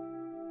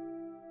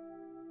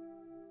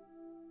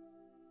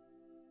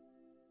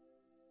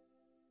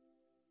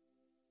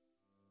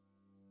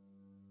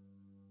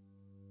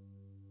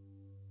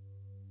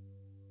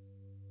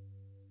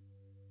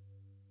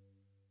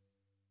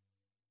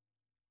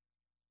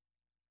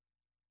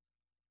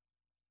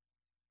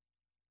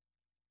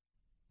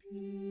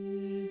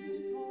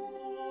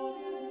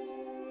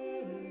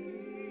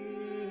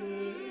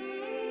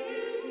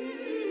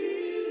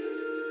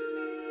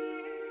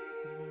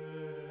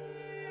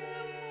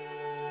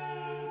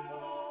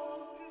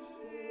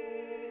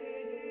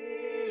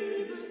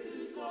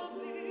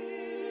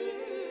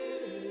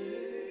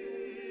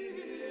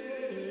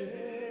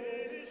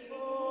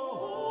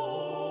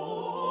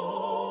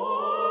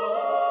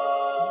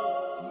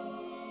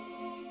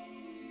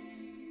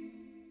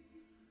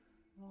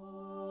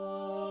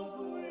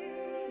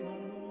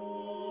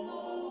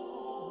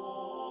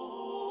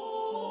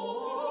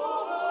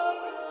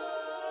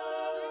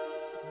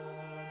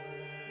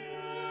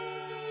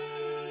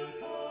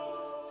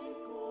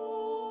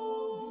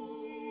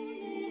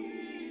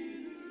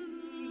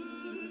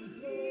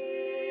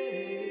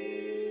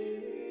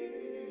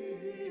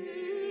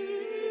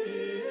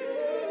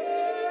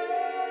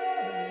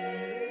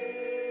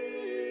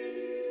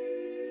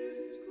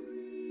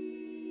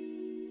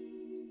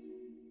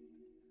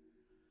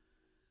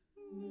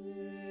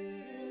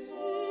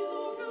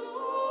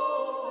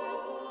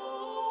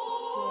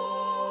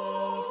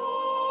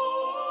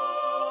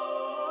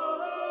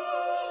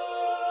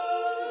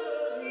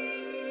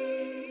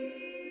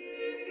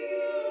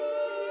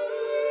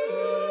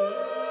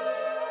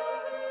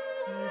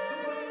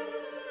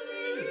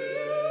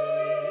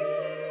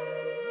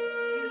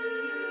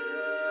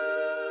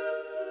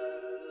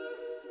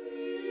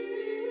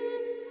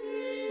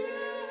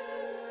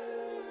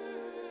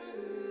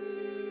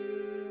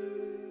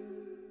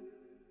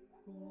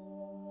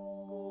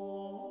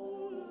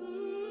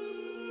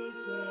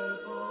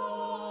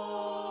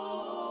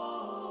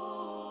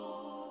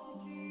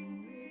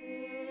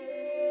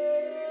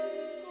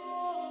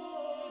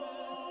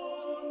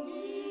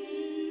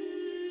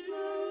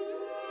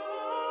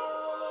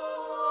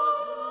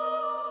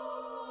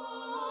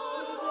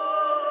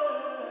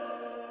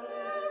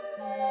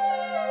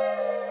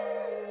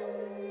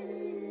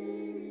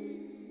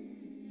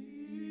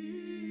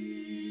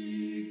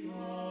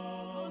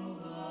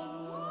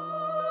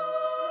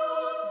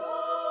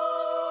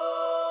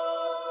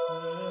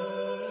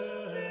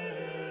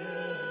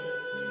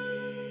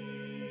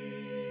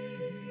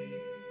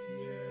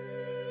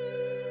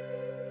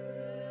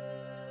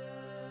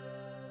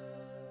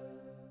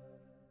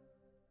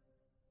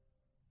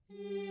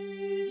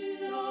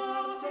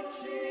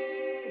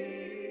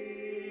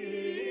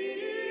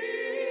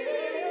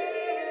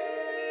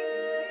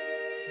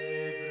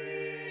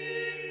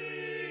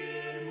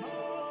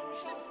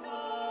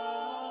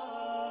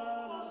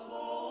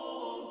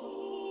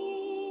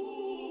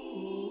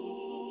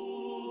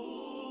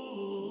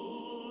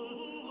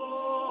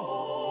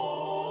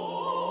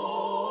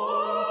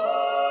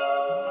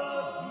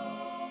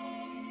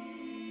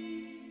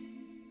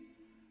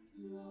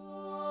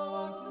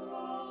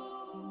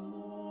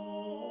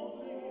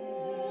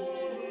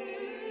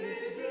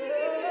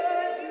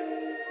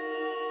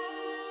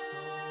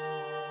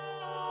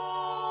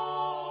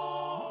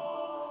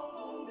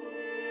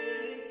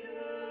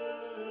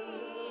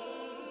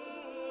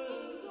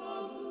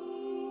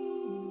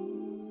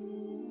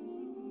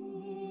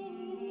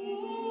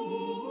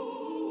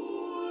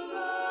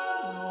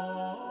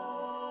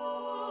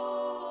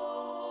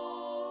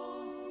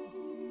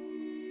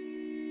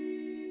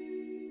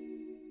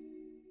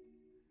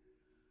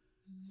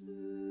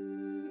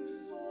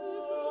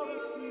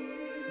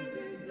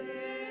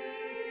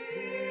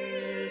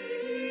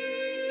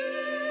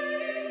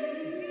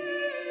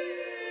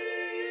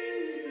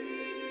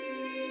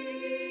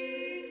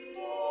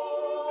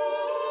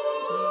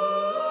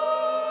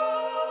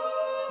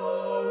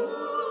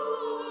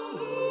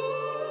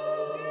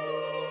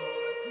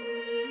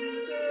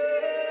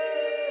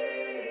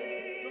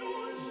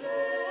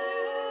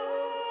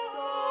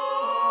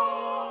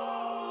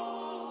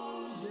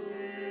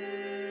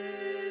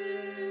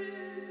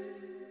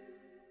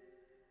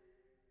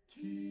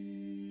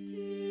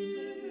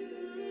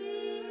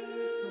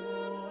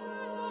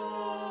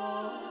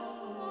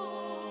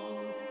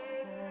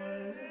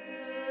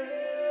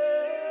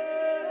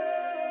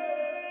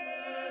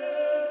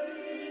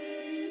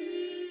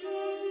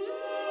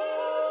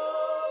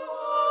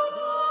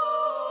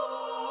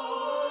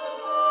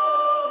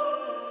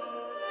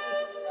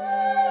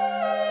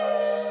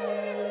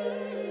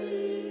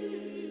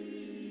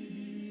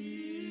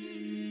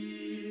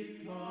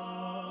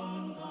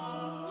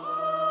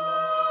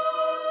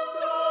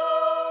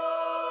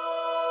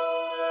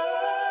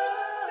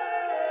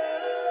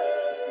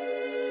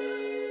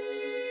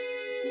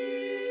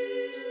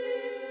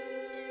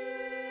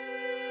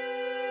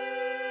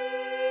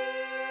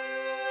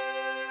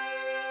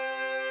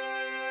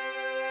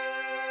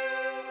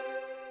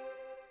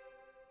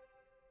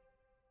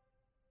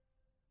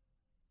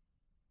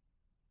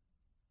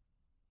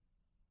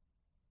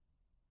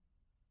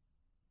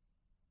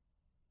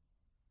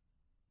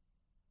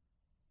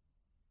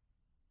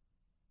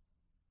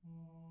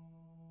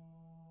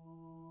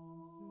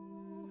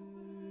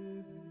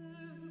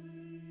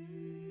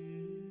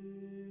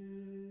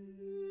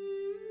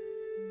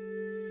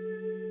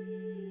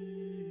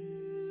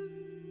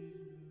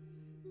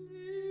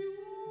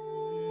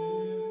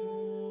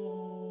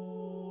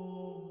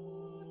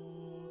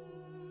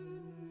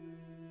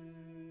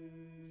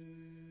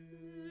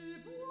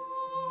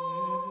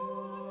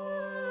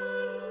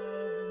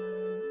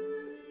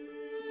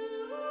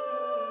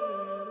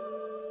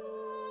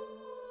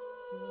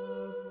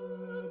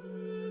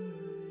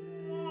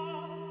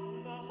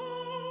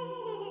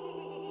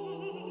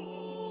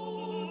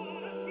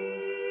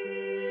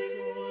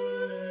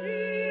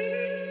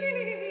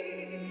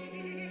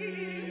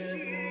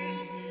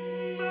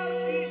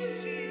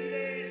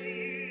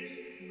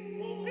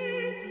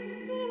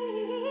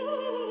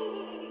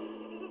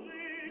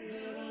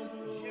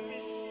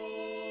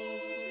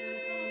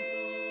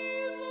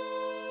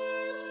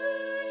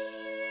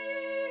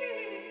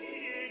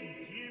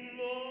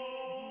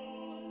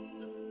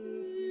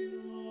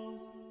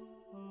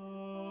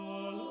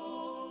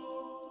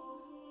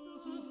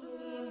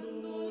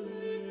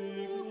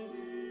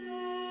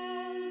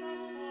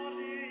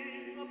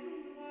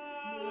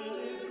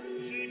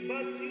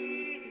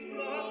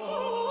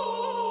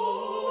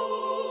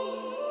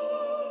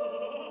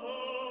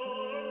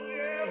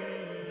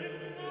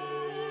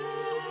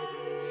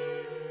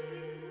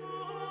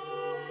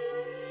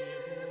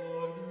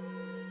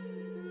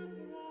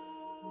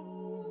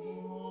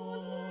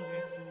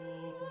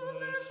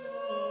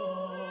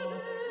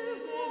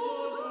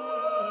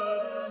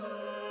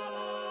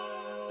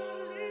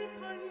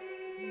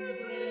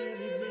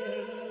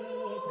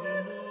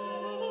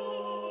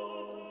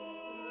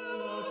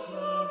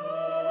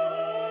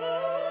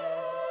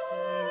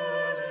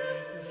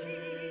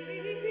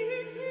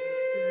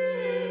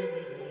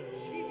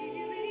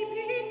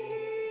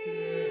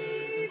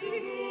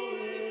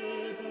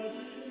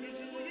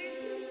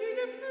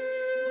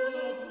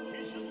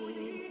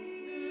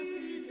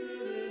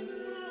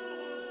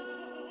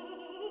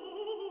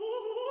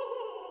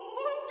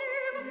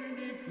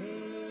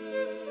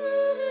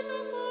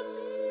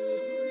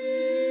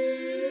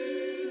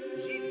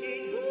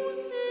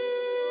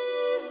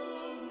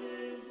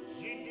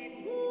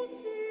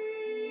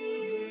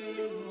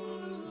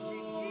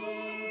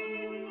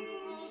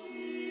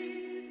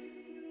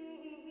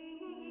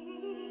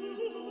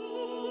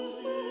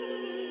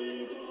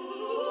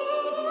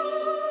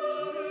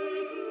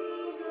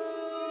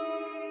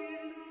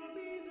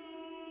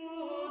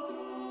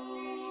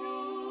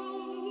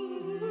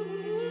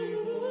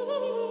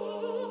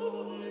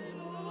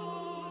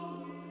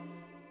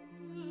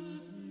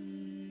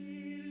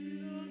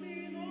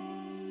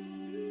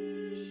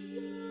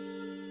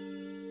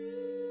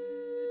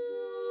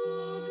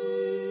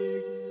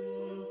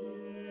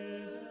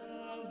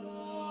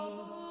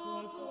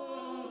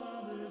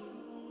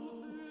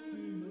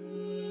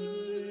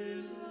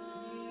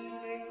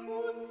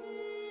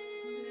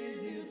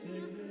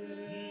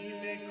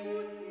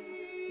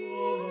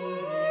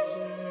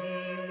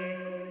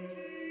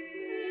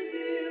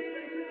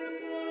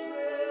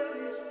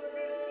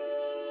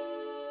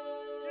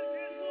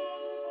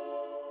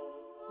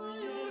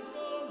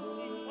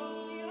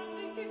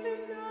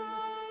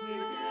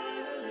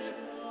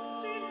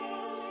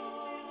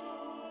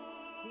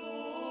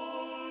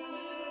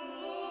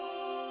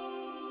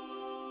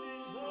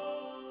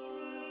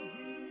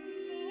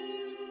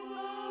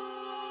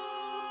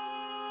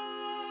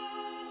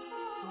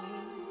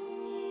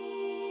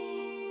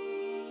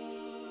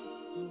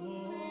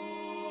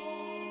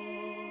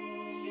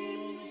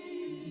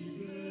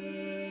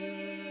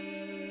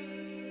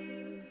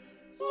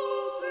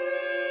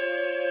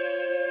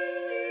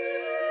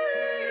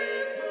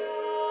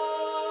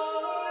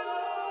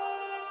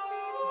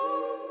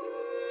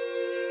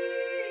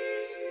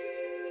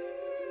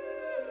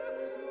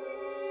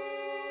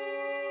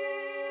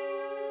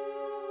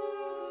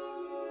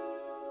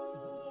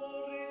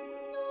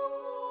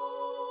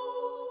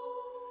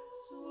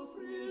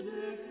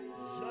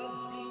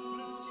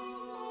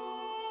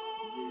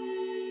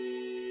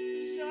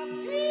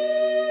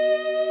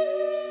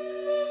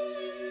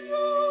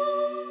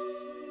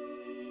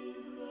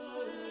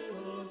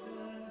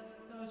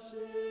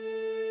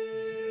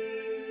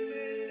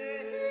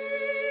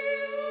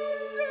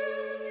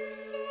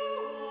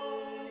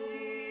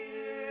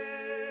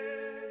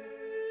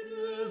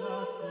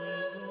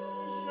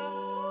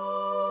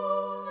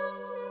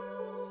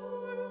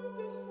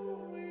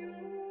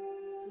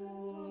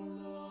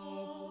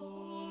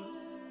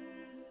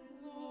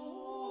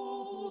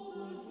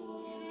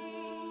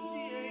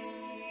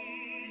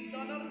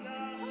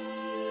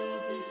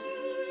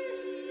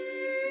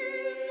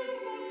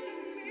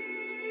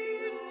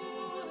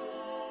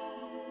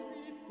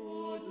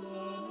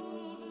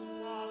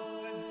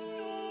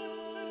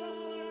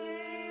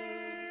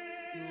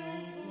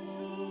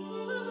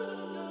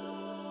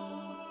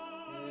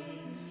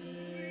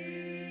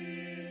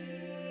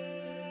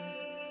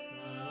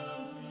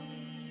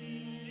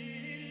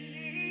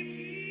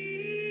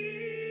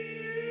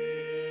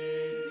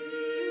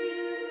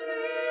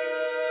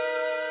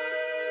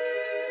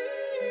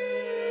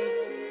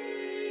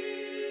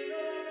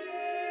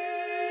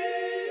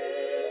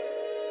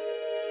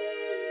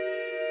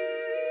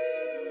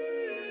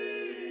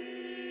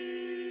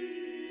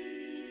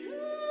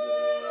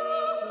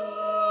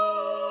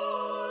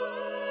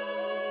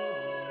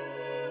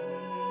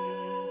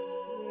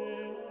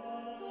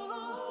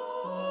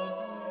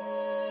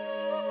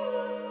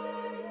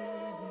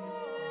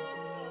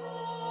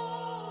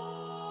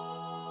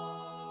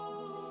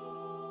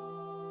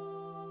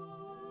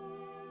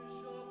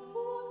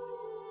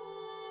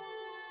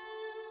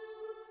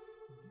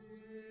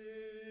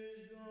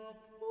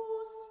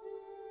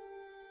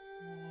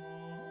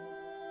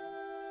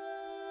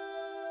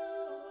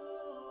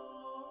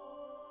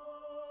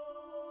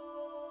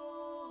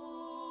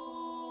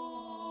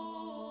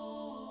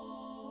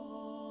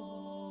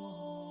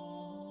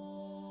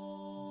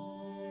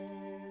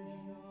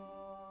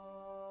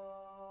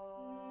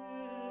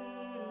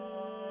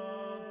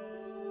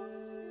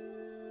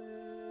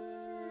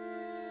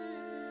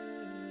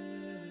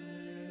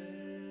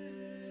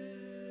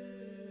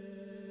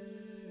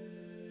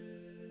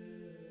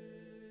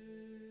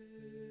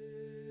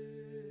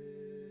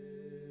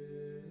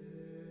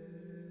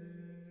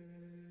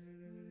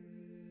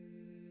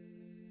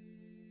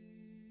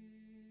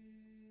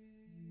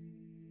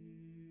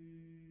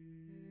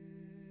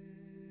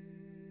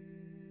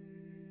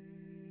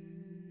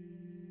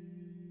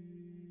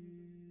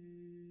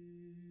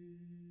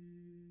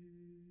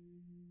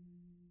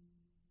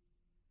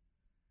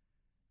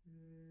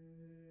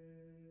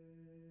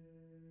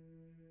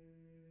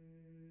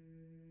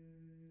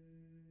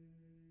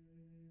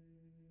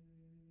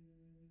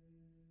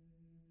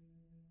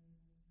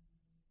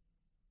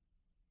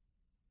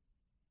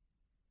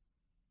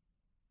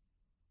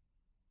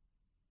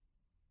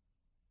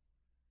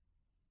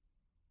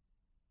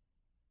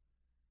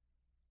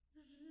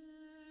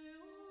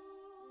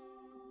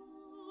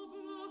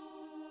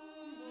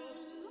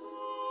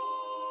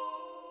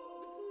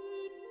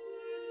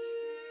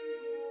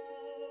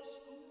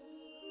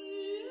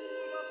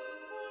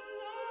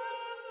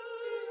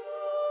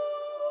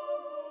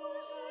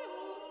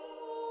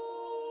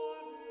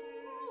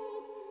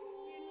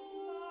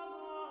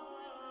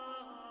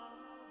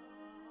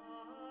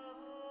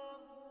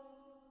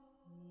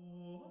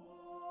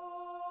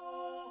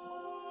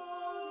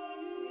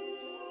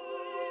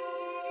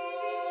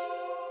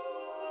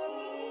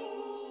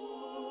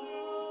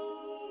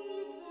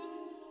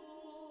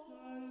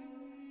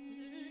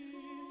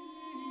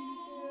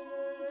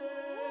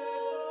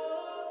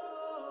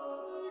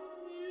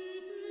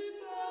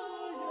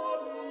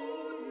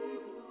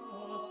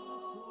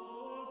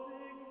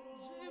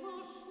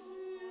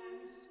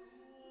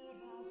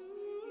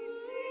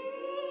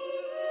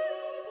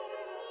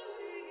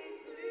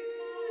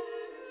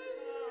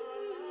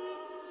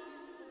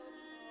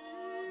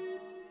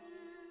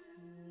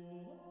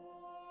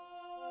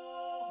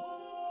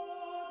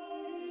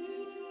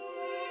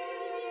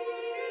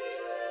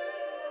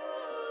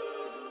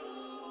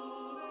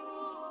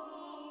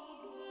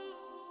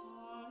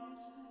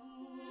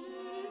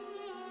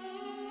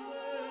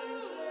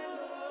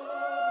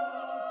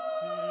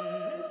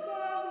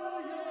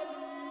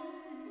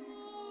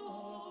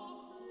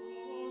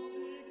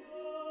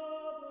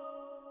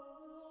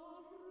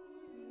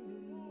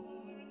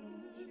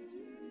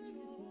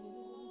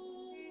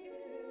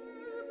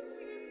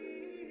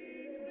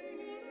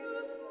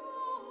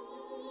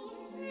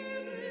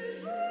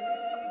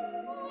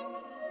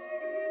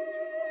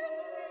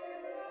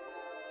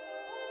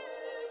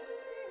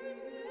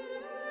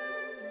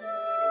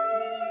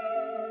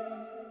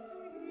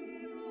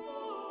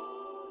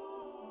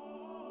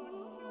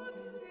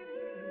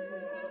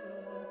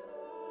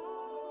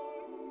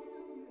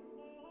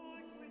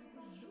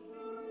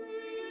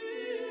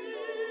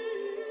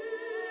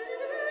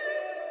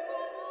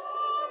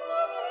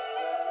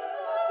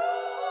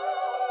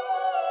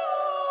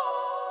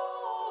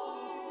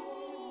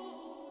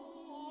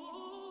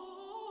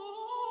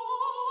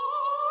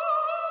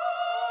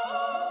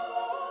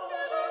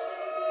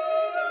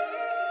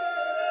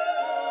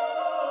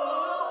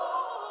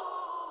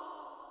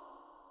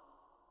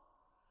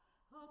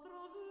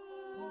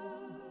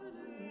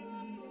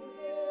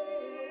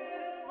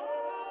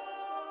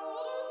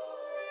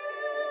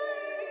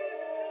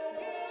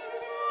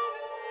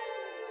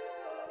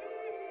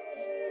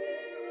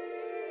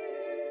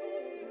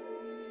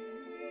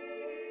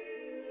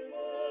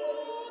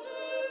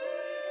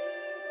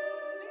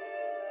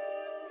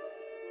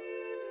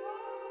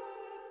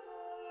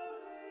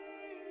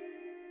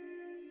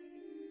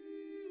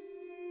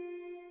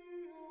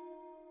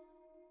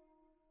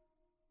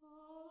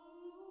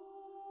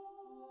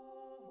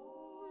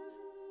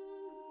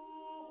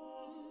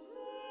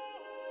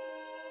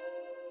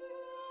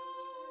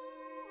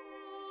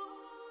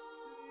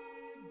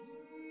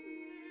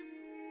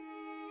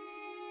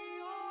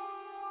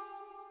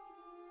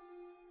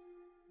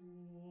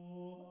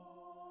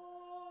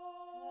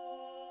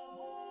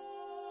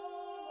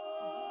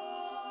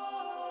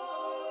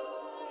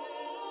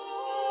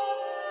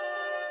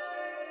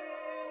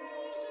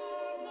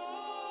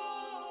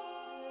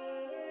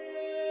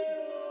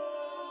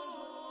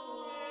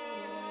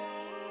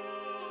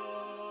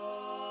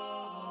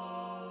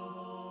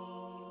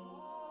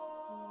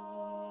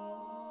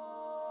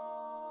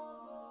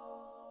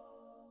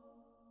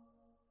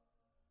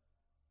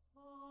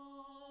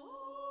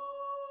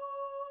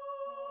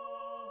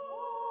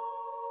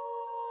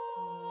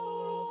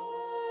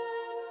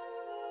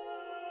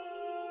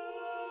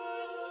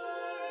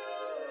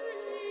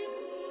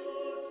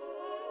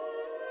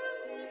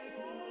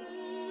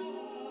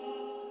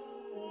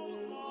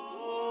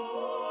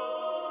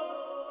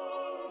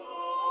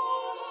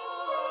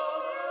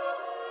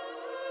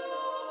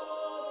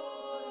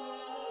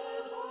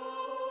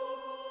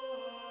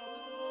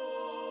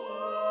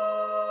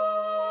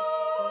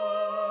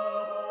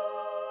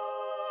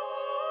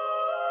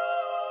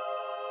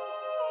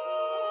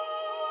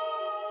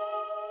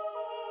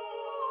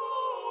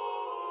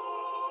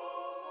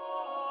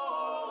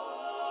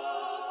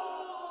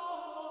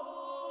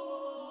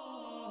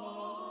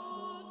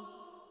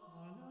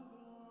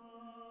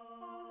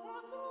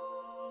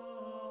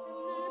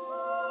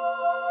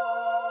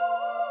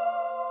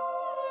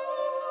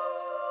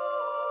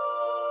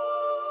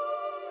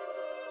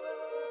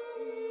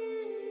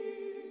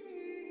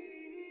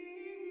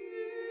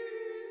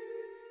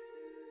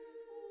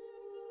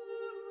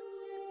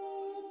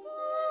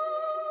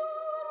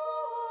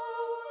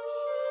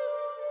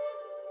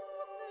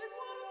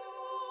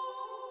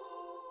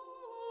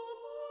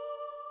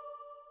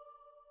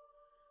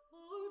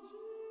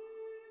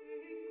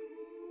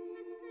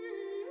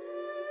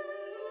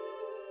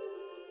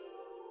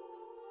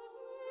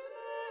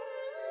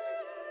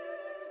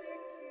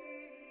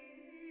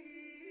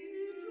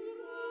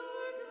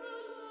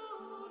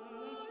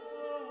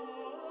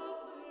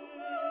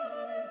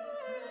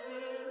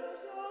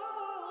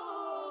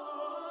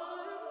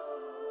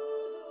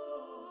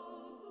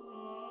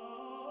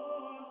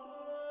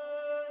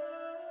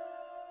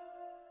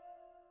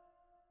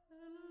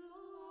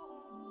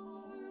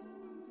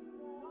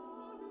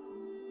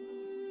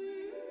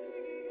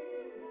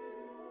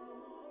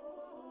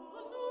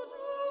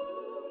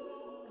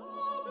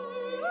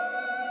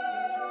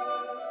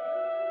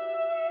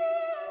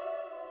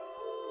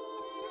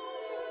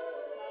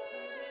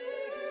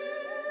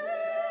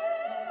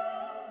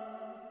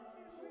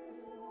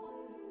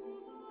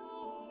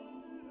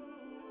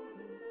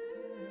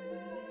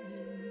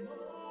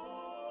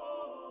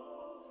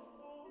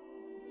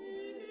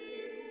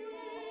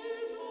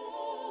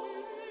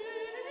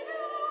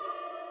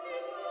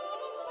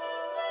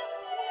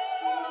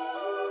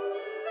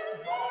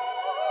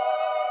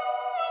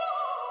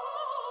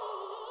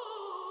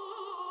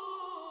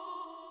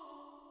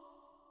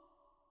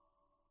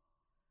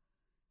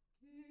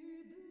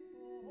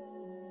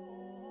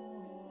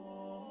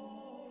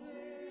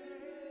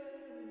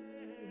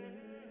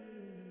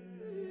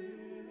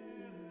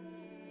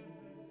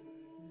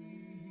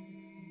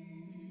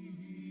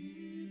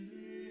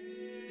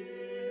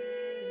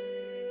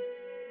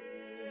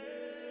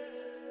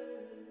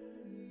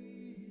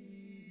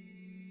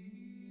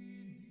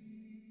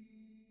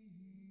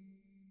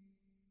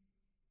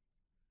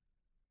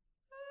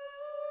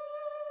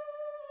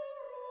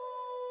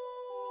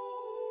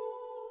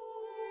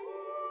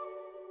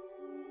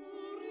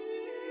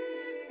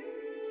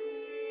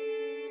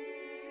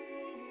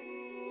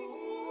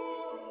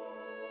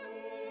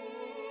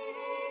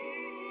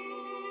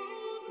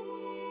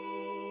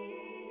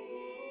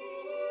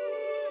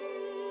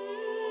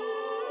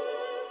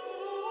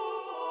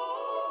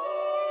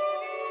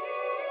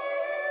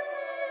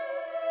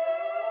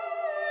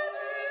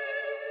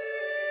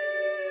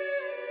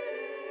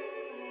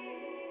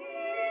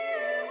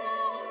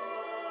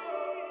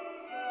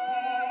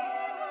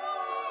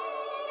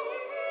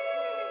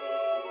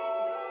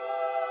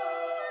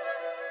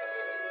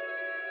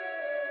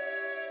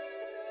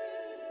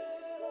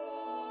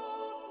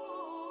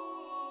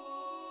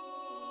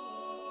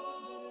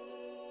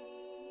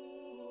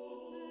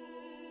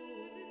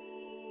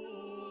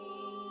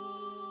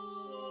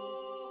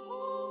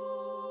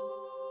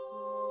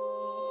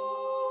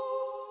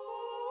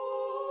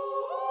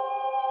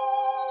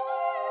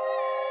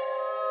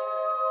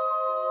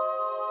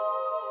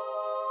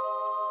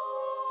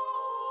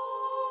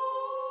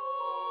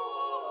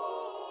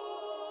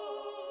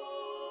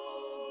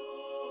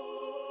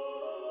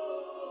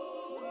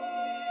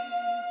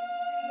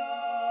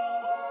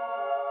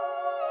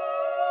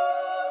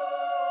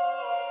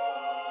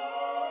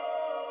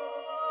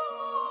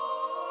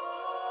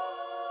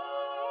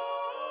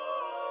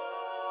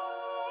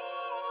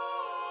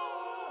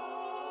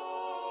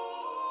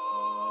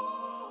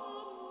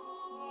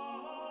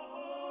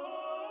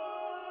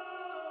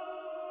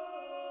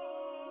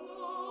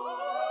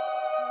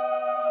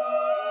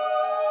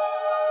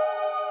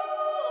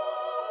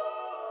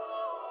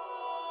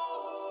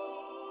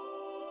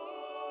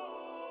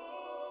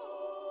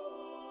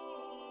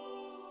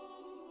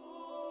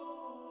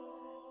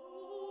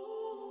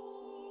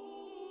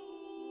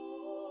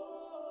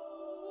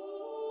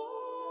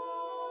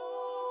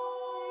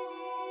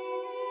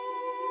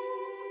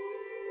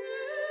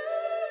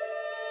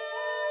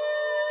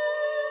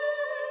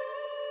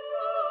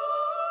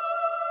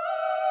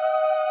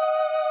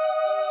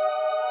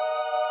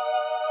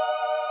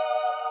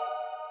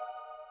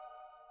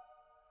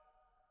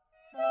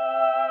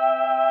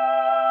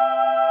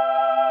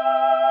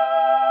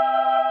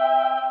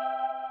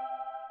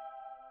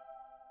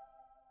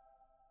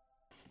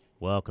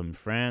 Welcome,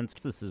 friends.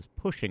 This is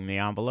Pushing the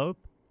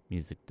Envelope.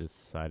 Music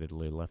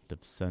decidedly left of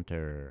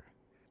center.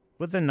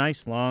 With a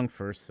nice long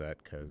first set,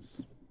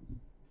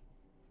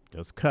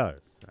 That's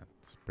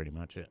pretty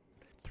much it.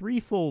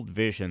 Threefold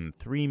Vision,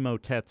 3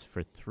 motets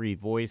for 3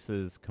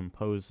 voices,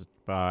 composed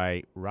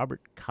by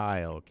Robert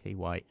Kyle,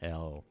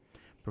 K-Y-L,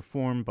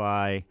 performed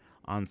by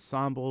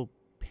Ensemble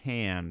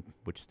Pan,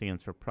 which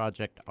stands for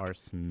Project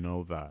Ars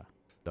Nova.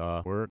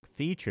 The work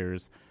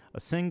features a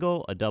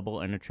single, a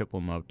double, and a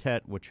triple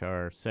motet, which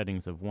are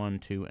settings of 1,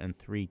 2, and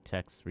 3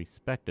 texts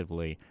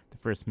respectively. The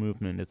first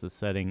movement is a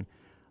setting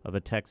of a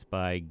text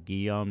by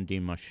Guillaume de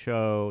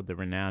Machaut, the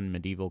renowned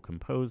medieval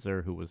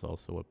composer who was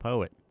also a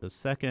poet. The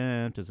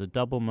second is a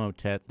double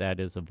motet, that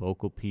is a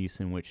vocal piece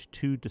in which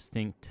 2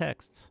 distinct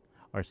texts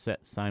are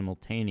set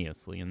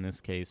simultaneously. In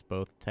this case,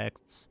 both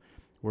texts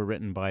were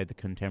written by the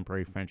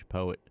contemporary French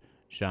poet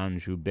Jean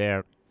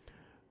Joubert,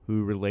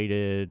 who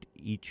related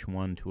each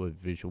one to a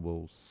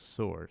visual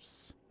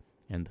source.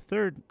 And the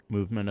third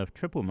movement of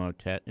triple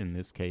motet, in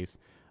this case,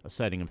 a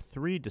setting of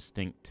 3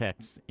 distinct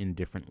texts in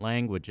different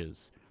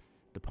languages.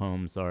 The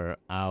poems are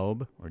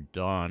Aube, or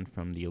Dawn,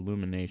 from the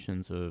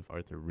Illuminations of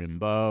Arthur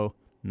Rimbaud,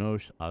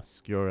 Noche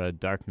Oscura,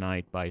 Dark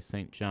Night by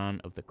St.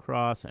 John of the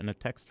Cross, and a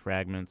text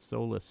fragment,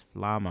 Solus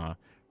Flamma,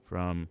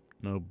 from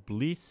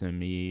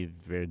Noblissimi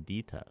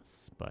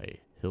Verditas by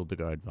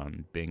Hildegard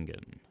von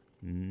Bingen.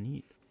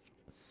 Neat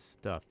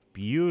stuff.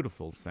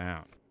 Beautiful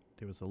sound.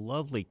 There was a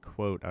lovely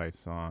quote I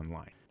saw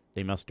online.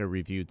 They must have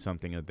reviewed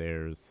something of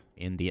theirs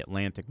in the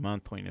Atlantic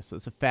Monthly, and it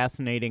says, a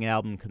fascinating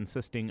album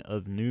consisting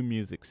of new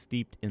music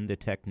steeped in the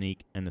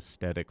technique and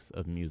aesthetics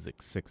of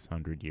music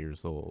 600 years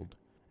old.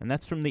 And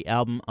that's from the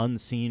album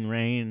Unseen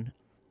Rain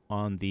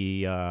on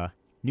the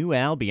New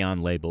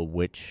Albion label,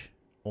 which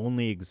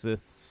only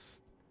exists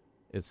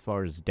as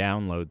far as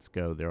downloads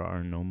go. There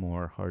are no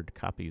more hard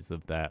copies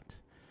of that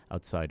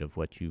outside of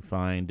what you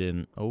find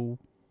in,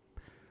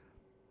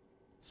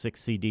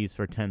 6 CDs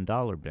for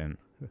 $10 bin.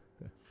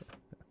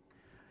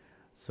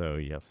 So,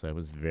 yes, I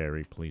was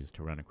very pleased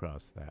to run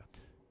across that.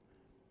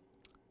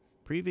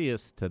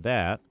 Previous to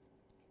that,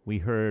 we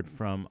heard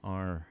from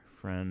our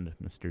friend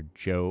Mr.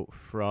 Joe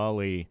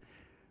Frawley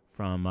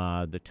from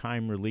the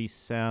Time Release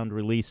Sound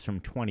release from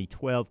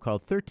 2012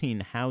 called 13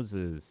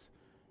 Houses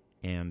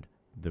and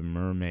The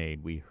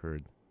Mermaid. We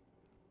heard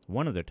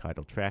one of their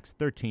title tracks,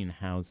 13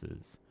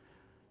 Houses.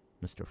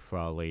 Mr.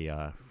 Frawley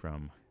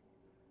from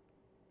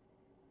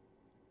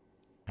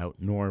out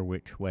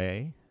Norwich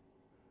way,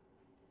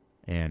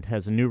 and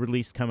has a new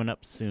release coming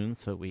up soon,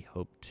 so we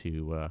hope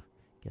to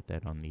get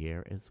that on the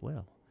air as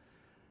well.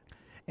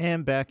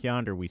 And back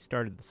yonder, we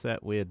started the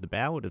set with The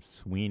Ballad of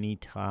Sweeney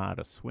Todd,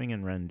 a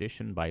swinging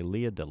rendition by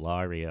Leah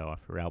Delario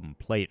off her album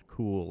Play It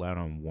Cool out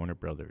on Warner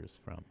Brothers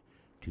from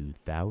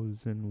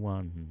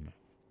 2001.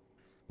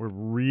 We're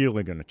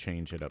really going to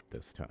change it up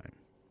this time.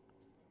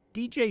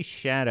 DJ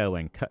Shadow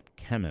and Cut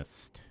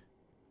Chemist,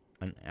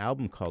 an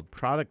album called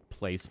Product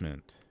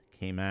Placement,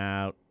 came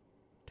out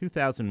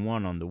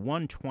 2001 on the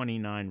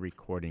 129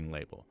 recording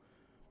label.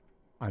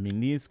 I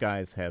mean, these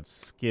guys have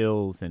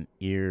skills and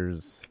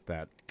ears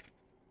that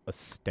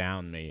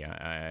astound me.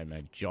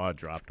 My jaw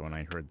dropped when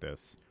I heard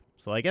this.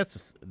 So I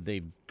guess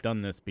they've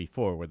done this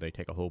before, where they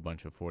take a whole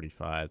bunch of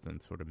 45s and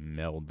sort of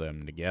meld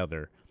them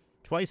together.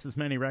 Twice as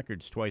many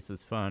records, twice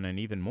as fun, and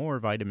even more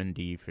vitamin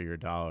D for your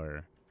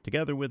dollar.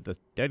 Together with the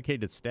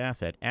dedicated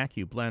staff at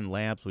AccuBlend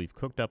Labs, we've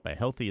cooked up a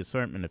healthy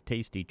assortment of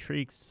tasty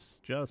treats,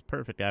 just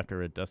perfect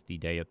after a dusty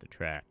day at the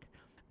track.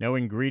 No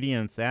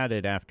ingredients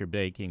added after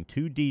baking.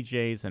 2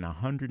 DJs and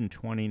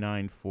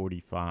 129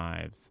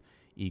 45s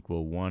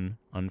equal one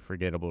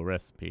unforgettable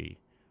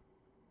recipe.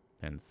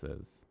 And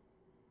says,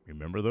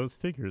 remember those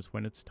figures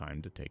when it's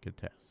time to take a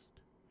test.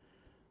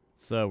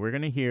 So we're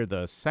going to hear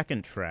the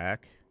second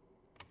track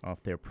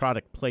off their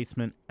Product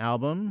Placement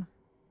album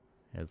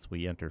as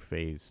we enter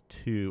phase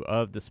 2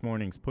 of this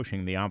morning's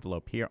Pushing the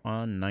Envelope here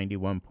on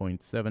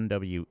 91.7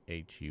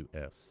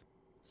 WHUS.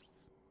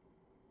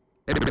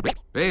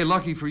 Hey,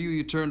 lucky for you,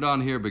 you turned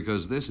on here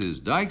because this is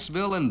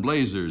Dykesville and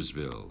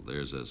Blazersville.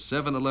 There's a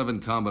 7-Eleven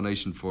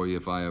combination for you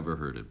if I ever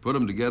heard it. Put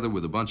them together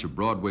with a bunch of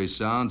Broadway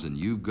sounds and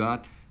you've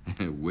got,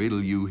 wait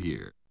till you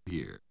hear.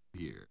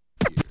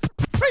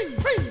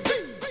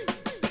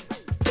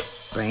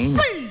 Brain.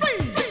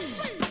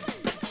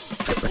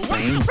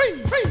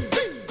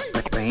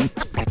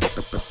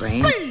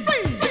 Brain.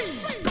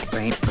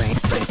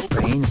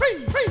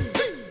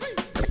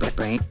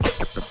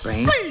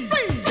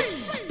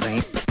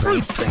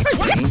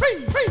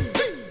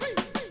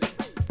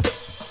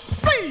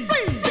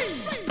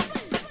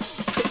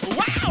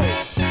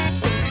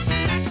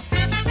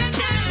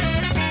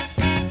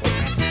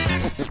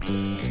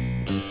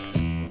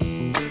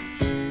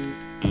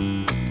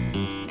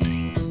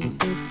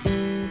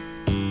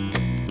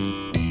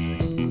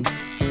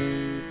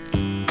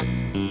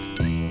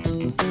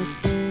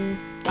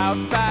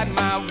 Outside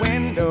my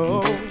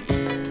window,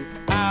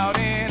 out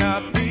in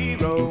a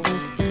B-road,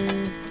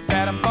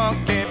 sat a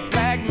funky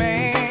black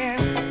man.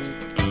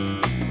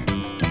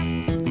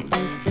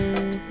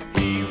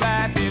 He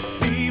rides his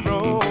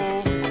B-road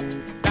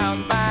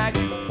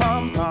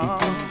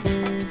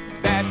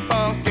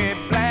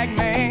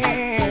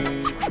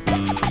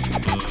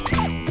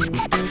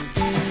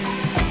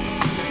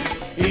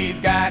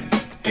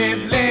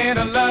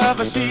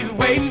mother, she's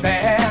waiting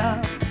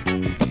there.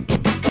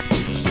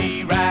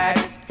 She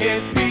rides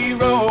his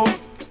P-Road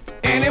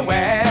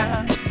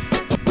anywhere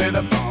with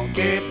a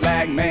funky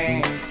black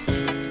man.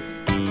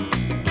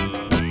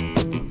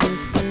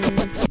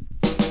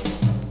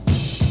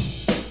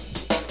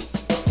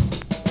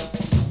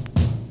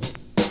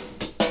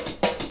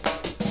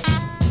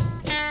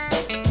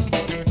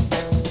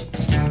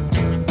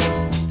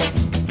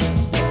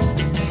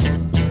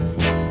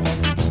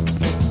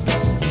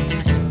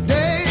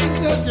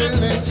 Days are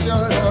getting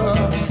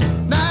shorter.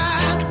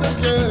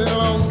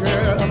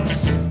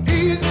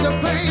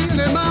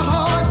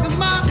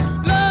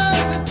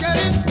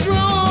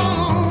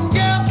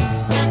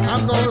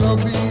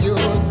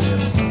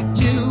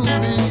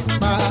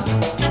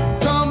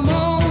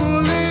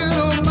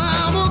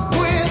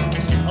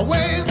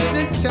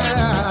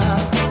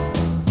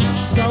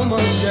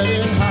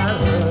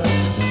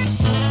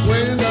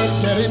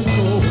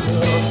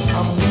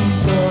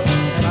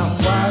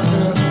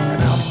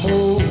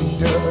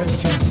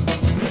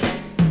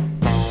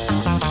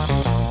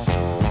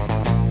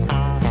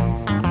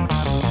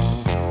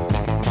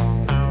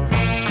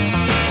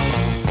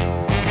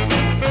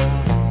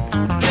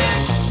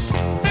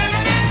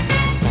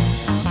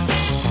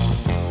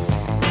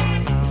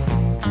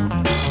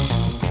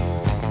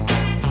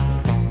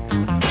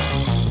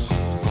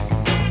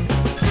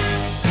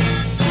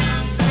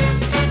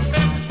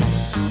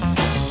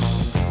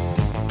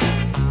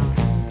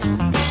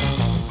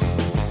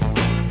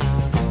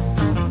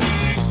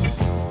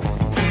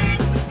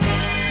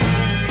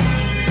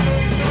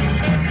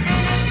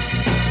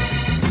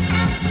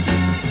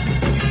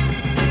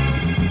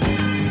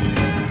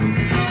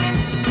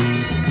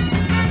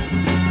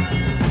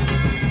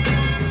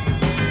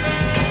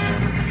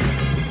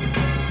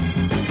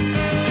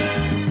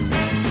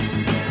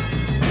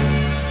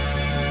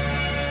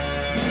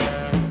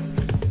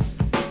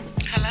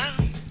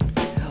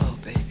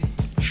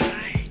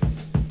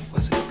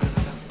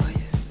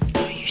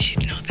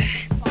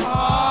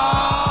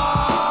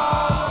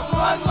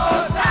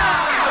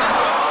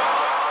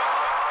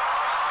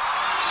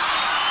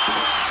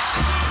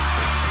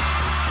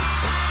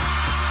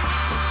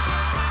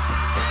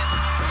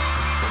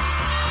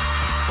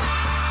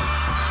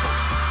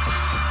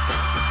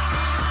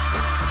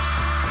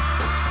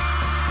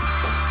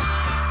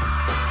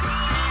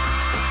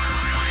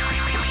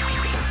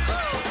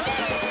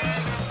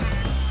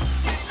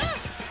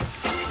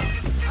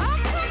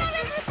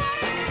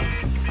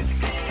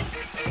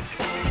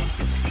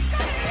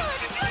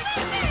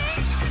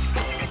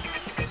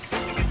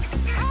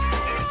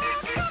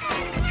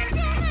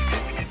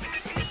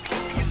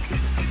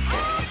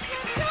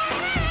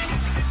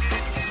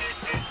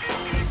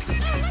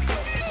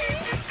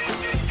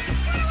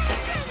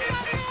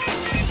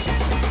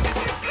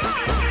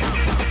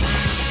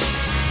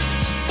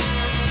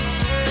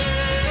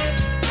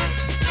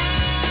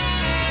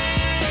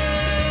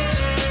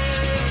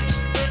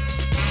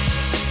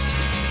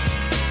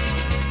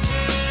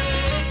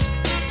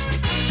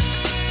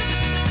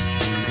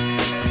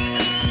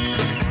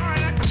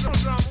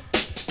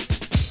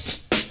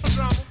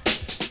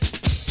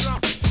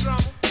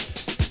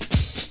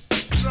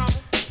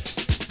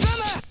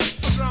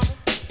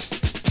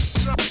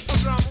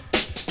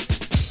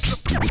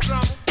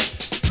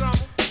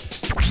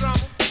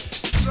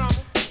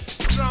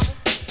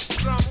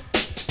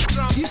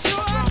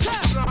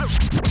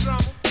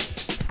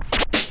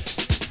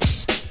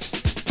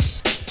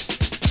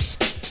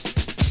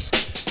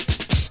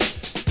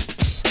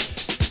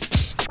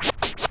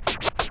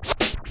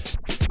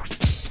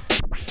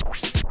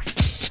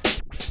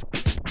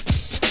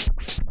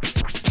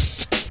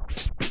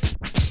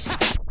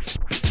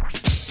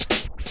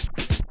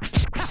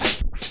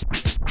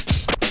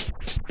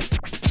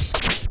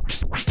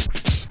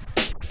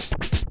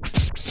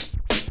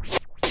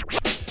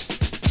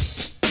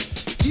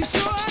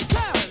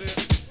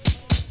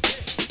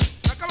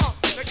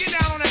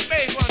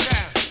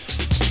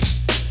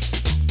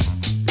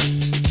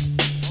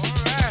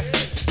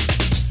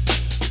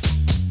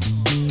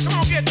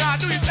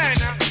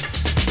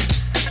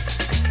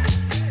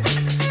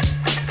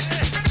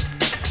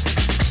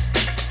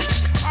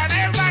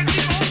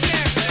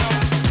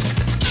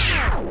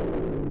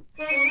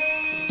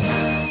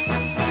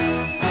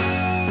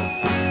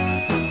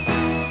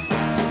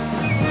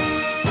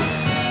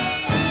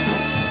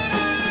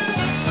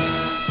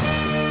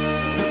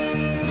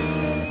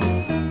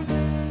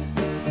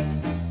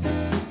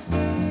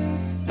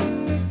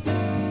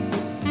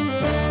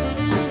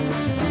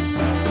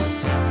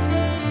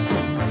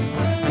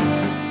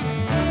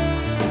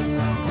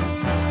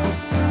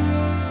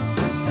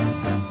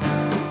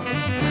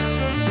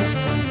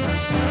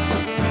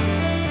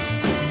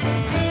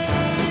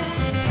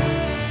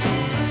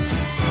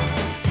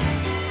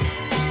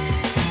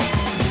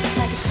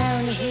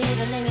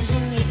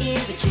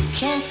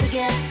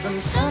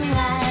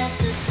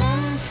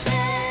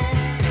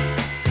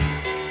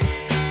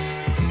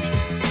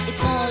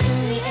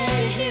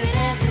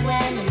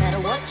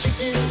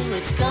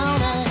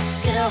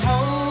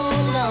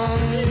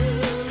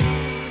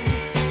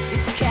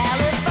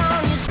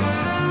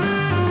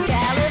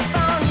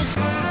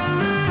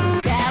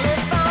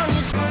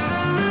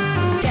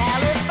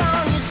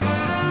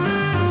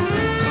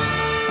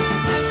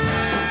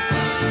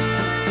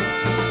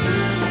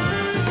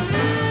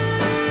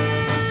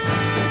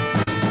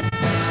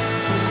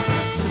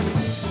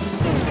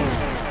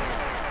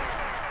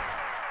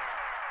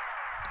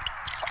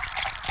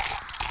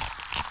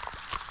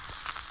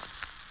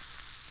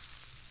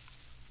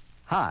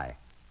 Hi.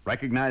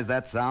 Recognize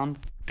that sound?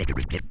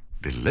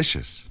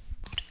 Delicious.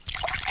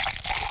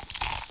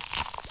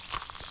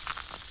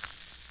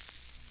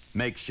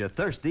 Makes you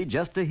thirsty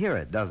just to hear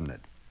it, doesn't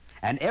it?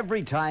 And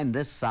every time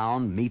this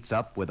sound meets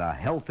up with a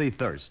healthy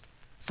thirst,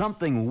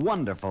 something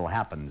wonderful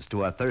happens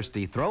to a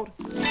thirsty throat.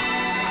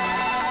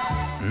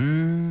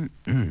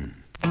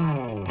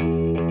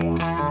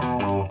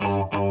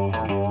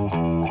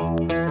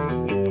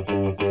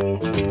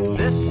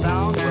 This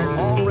sound will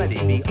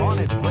already be on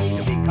its way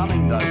to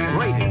becoming the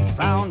greatest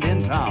sound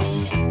in town.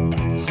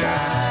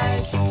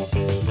 Strike.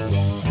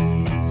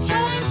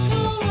 Strike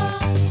cola.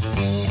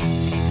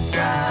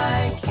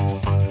 Strike.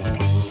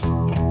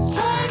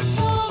 Strike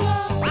cola.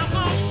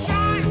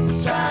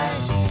 Strike.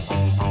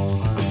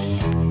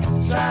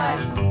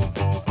 Strike.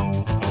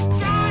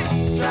 Strike.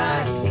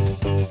 Strike.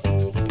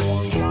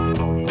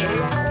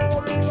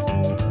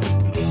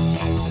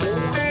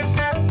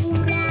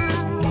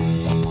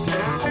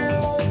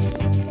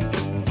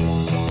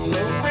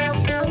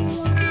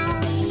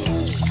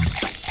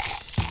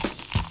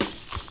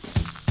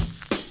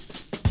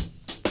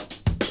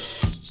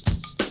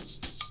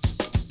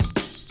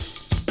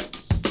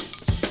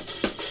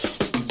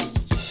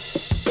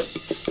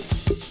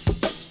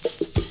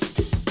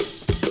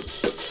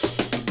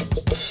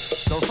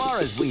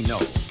 As we know,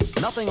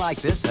 nothing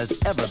like this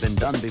has ever been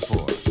done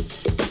before.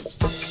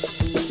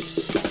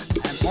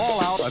 An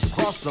all-out,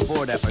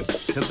 across-the-board effort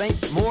to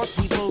make more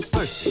people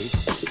thirsty.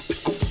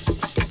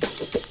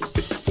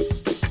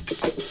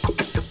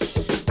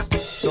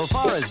 So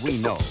far as we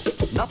know,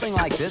 nothing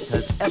like this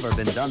has ever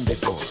been done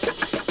before.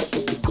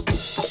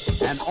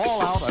 An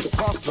all-out,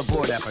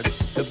 across-the-board effort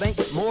to make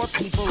more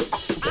people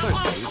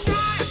thirsty.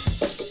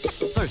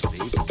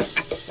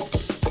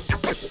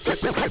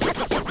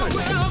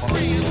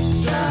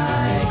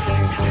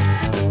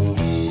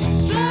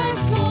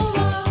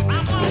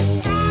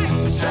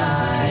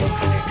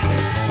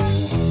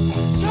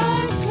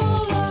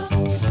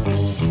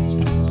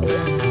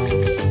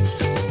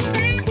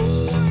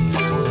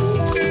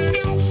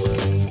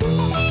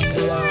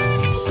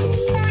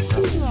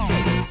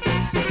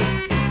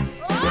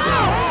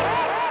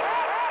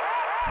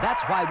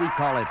 That's why we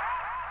call it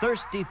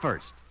Thirsty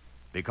First,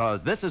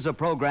 because this is a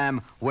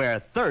program where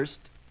thirst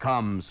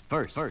comes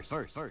first. It's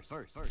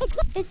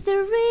the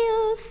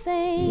real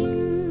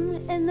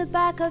thing in the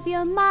back of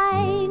your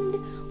mind.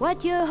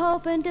 What you're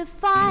hoping to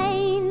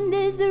find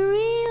is the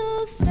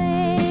real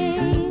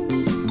thing.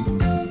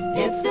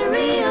 It's the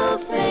real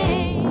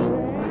thing.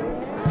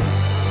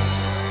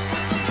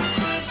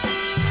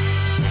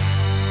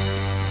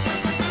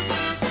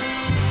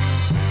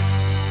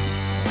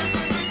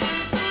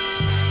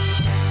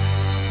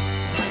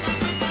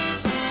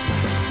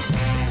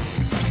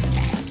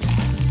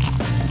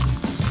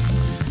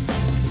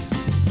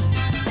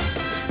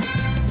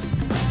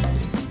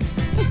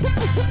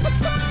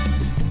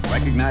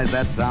 Recognize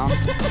that sound?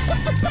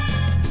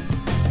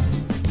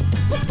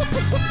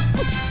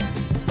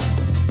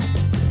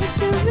 It's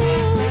the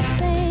real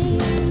thing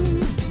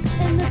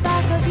in the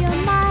back of your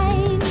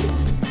mind.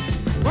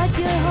 What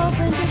you're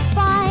hoping to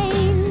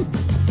find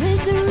is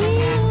the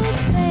real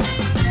thing.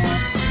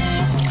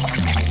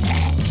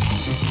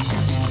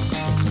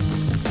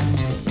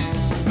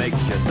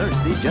 Makes you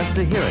thirsty just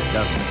to hear it,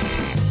 doesn't it?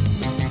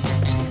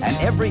 And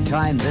every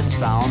time this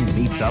sound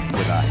meets up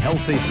with a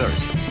healthy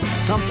thirst,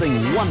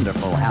 something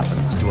wonderful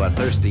happens to a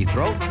thirsty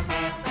throat.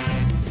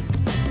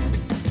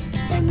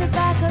 In the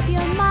back of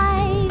your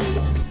mind,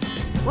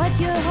 what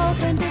you're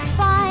hoping to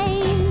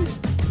find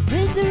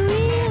is the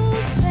real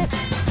thing.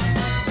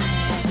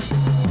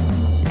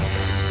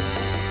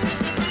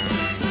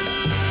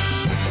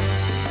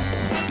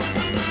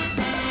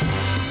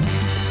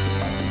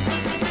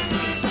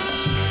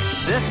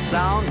 This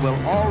sound will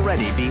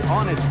already be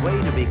on its way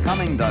to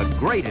becoming the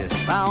greatest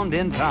sound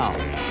in town.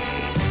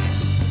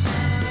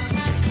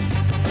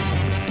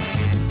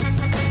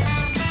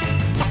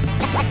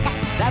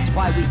 That's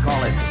why we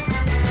call it.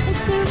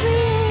 It's the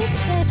real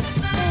thing.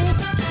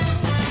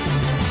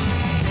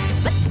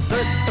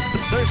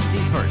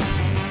 Thirsty First.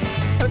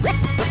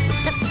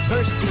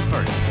 Thirsty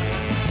First.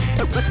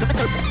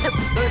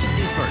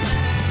 Thirsty First.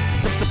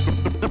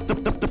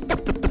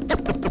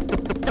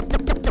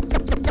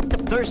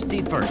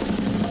 Thirsty First.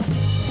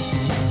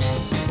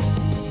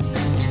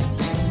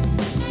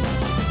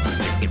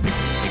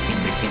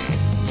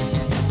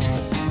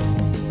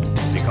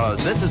 Because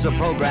this is a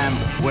program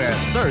where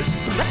thirst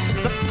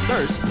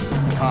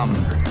comes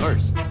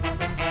first.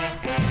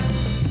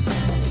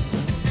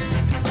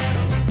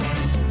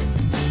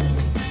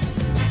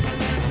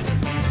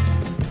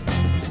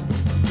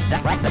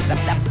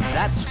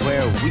 That's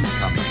where we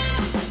come in.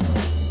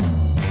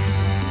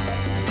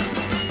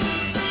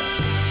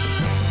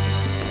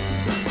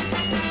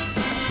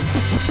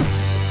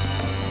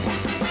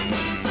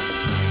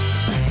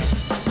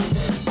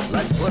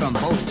 Let's put them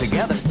both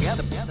together.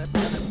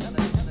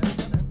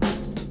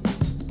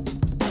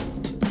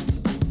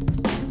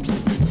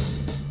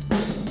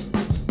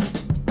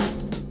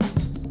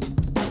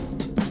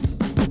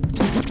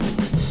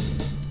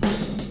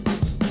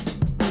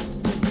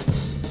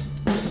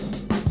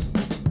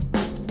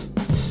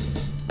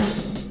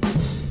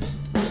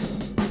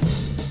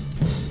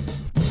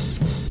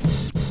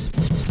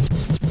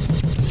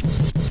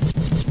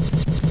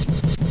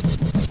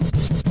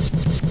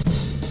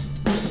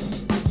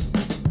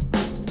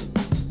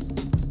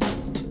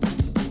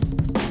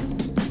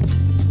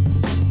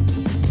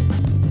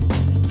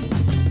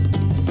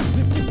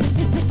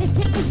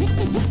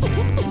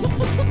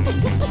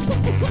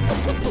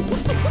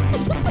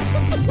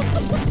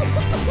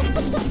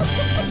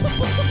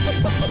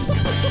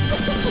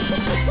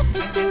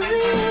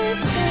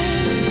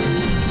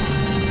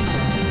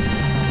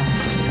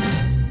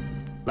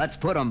 Let's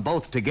put them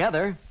both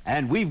together,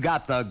 and we've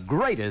got the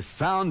greatest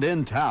sound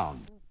in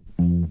town.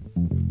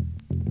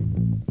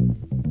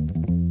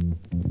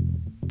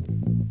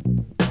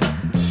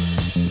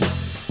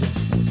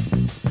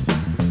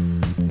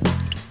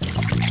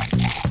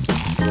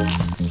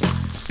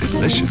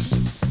 Delicious.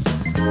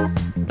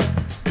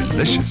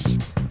 Delicious.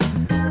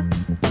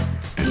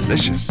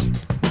 Delicious.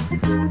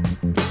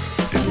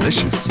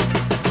 Delicious.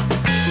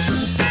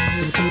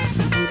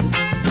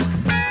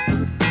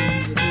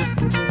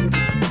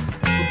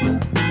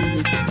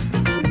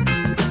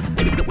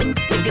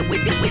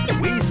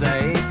 We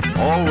say,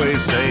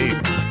 Always say,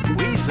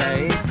 we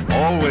say,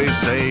 always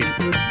say,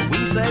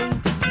 we say,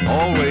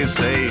 always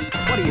say,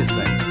 what do you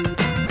say?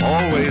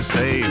 always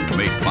say,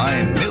 make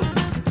mine milk.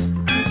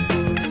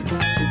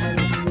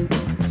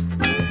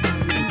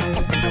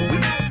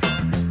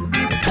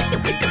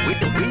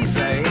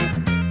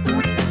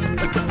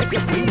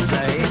 We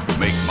say,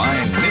 Make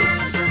mine milk.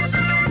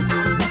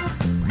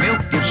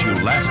 Milk gives you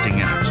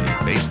lasting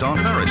energy based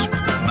on nourishment,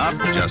 not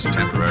just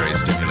temporary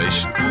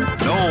stimulation.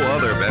 No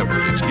other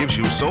beverage gives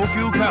you so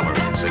few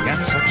calories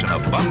against such an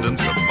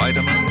abundance of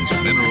vitamins,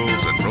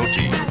 minerals, and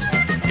proteins.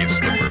 It's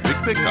the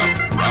perfect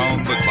pickup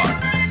round the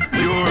clock.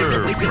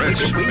 Pure,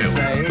 fresh we milk.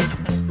 say,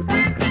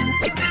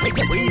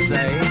 we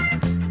say,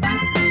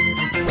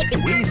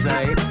 we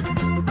say,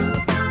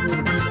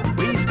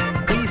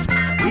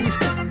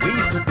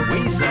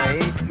 we say,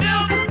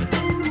 Milk,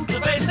 the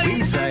basic.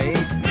 we say,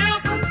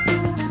 Milk,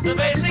 the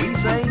basic. we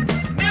say,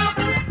 Milk,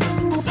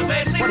 the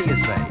basic. what do you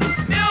say?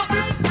 Milk,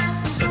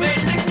 the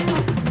basic.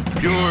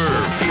 Pure,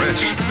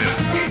 fresh milk.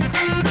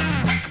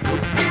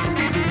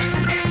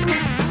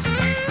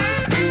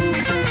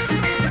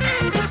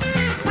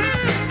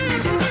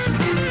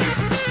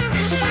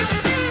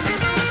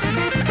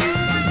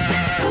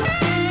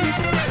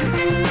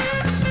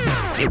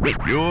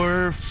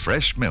 Pure,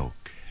 fresh milk.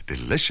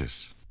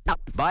 Delicious.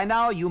 By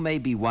now you may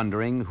be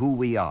wondering who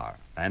we are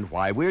and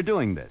why we're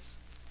doing this.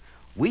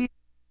 We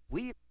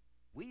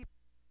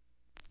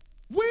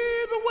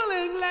the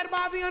willing, led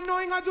by the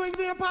anointing, are doing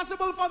the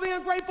impossible for the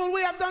ungrateful.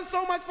 We have done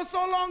so much for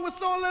so long with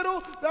so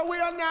little that we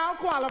are now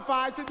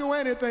qualified to do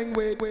anything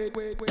with.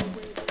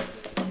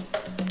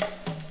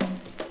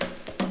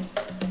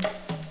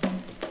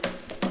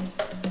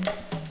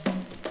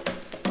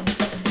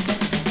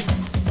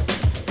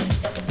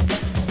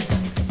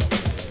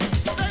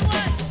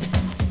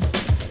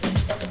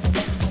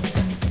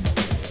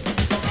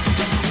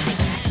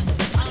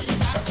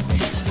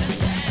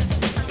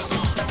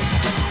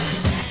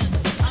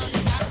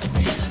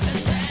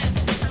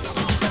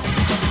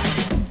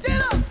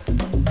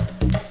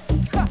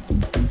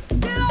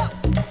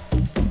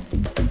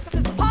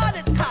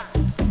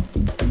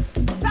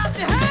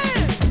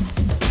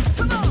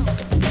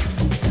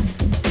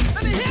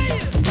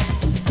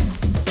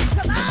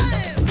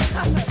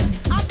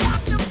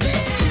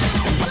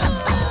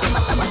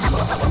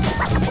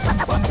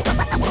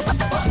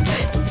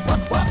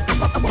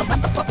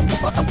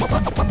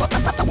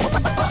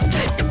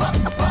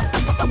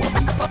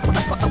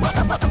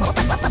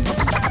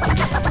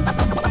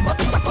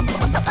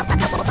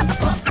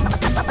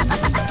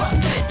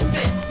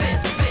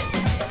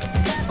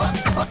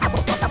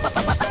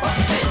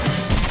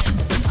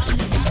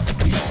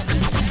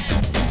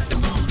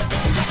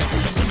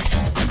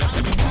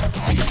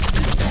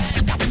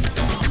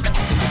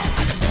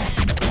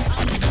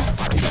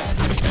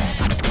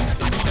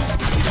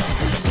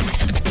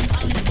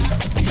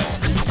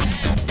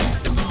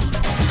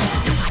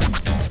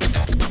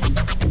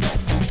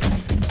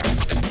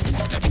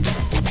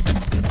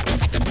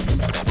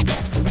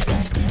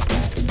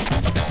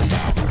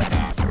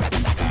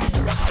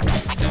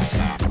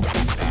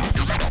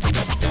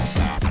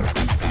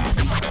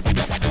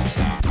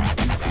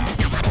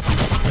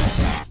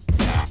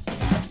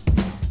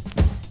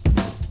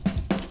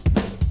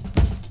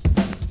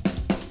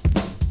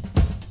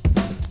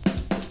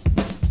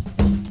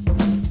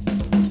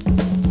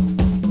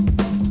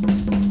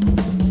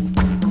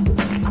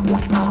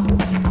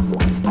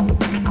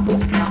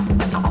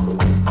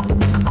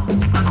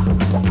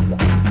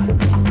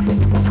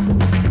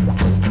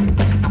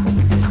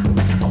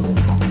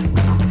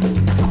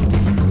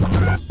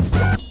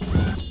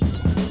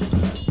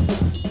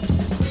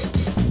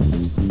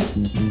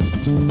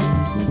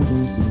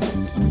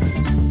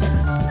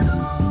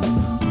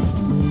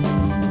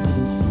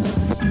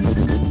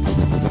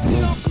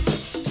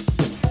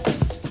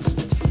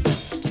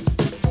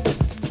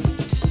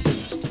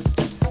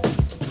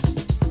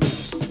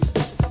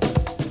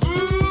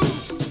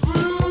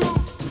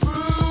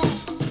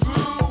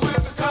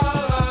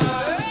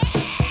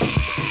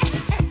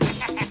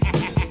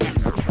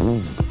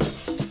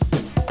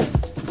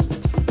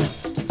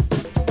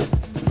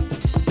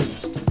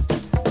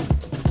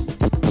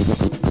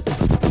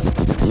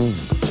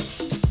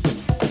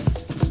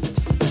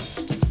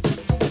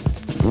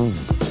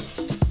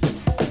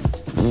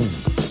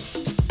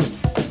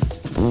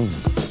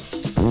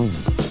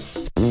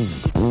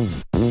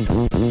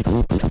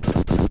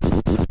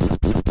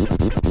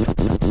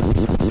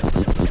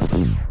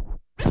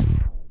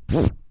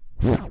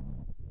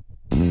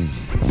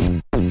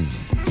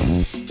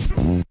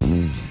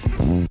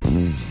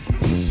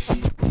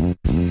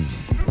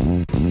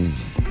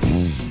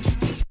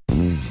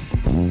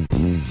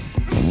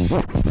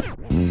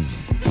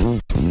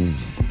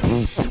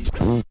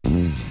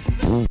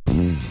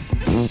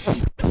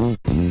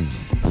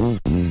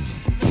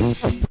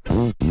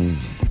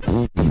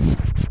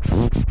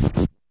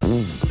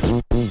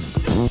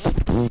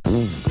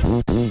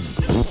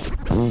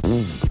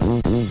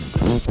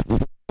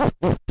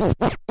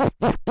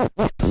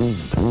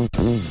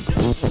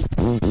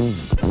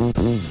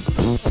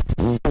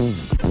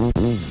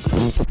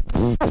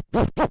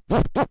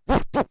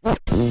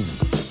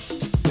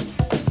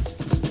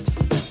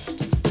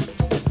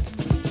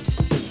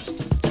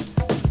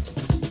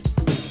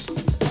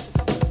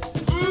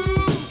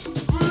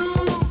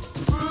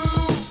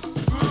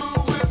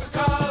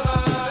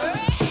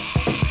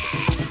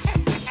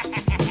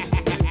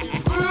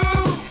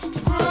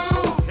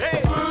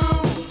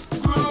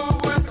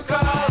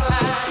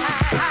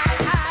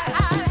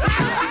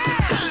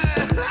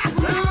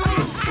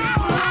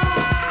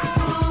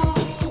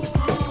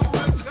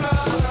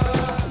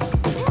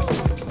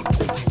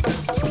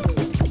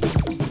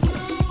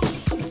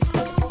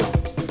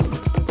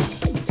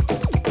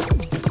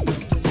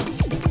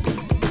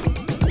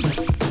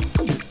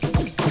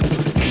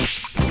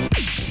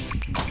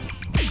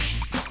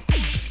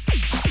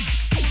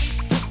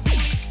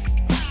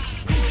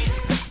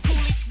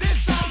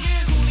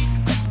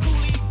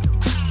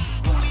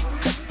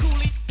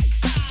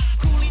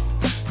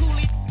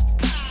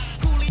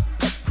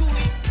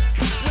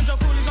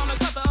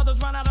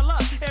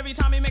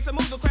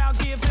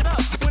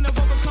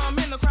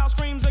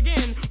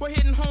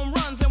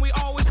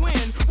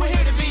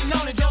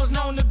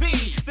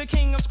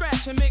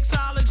 scratch and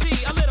mixology.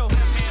 A little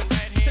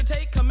to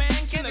take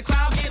command. Can the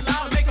crowd get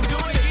loud and make them do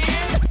it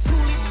again?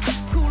 Coolie,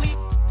 coolie,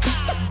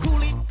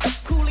 coolie,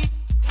 coolie,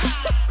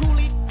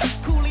 coolie,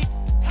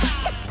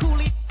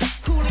 coolie,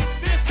 coolie.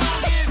 This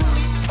song is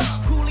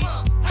coolie,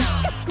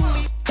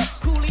 coolie,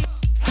 coolie,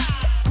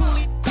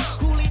 coolie,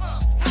 coolie,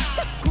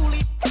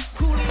 coolie,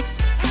 coolie.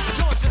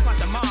 George just like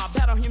the mob.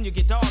 Battle him, you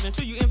get dogged.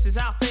 Until you MCs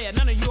out there,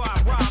 none of you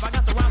are rob. I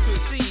got the rhyme to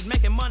exceed,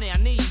 making money I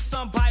need.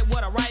 Some bite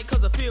what I write,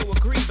 cause I feel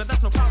with greed. But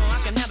that's no problem, I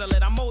can handle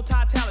it. I'm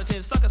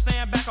multi-talented. Sucker,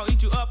 stand back, I'll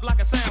eat you up like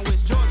a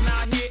sandwich. George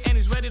now here and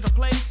he's ready to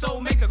play. So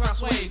make a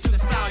crossway to the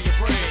style you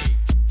pray.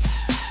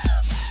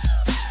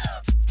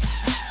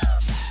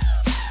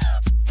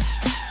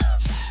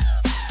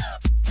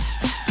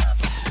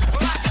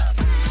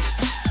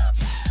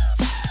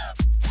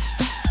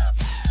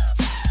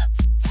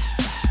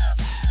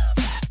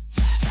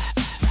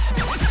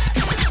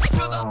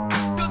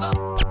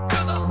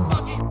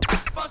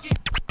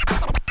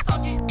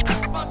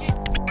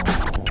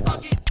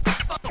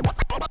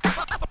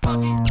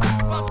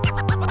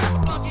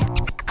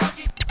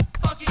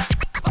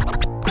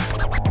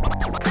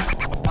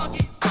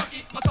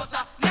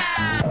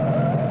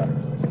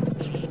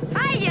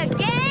 Hiya,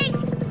 gang!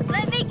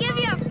 Let me give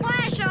you a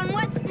flash on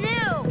what's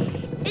new.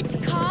 It's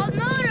called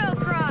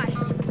motocross.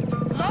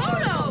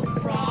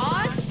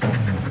 Motocross?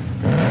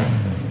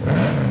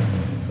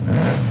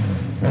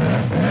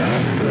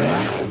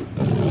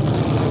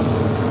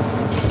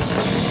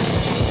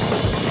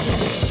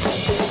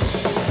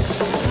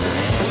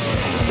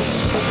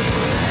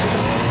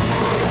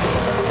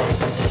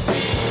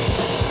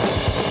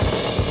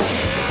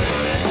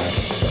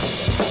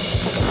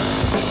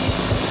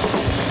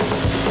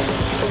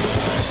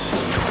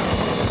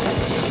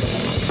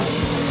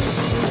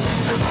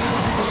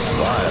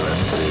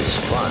 Violence is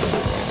fun.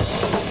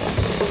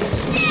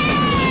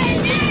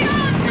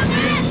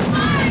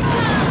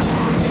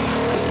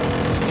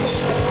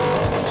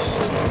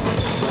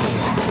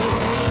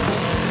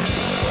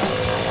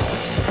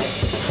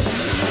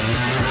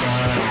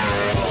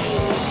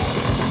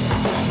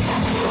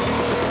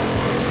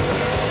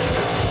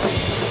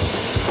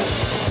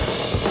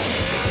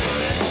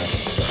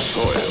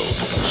 Soiled,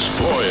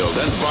 spoiled,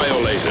 and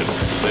violated,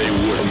 they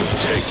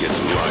wouldn't take it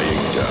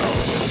lying down.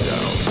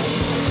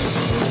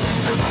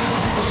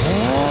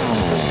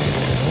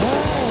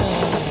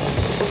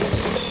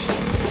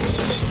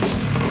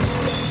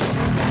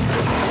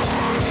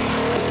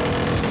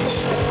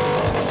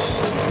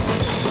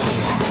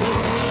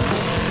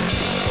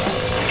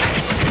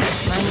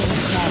 My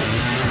name's Cat.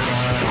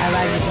 I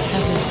ride with the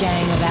toughest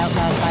gang of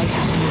outlaw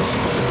bikers in the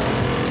state.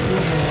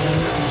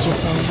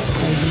 Jippo,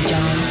 Crazy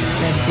John,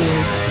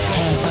 Redbeard,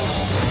 Tampa.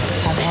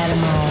 I've had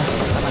them all.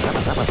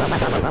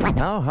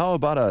 Now, how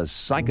about a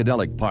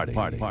psychedelic party?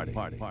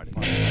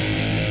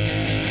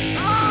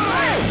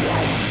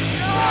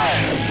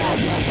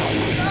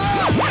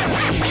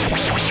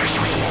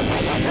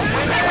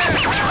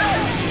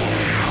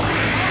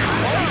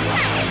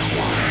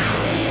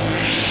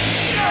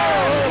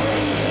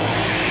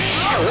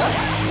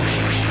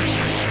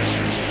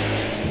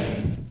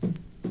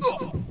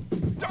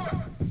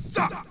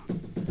 Stop!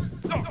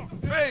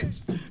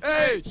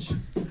 H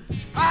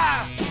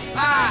I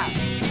I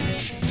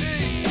D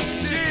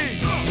D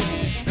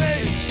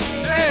H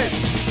H.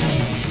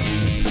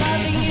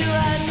 Loving you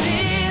has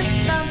been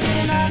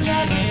something I've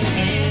never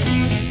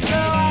seen. So I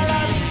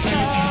love you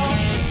so,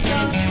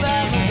 don't you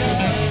ever go.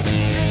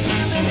 Since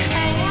you've been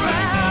hanging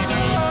around,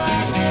 oh,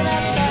 I've been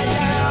upside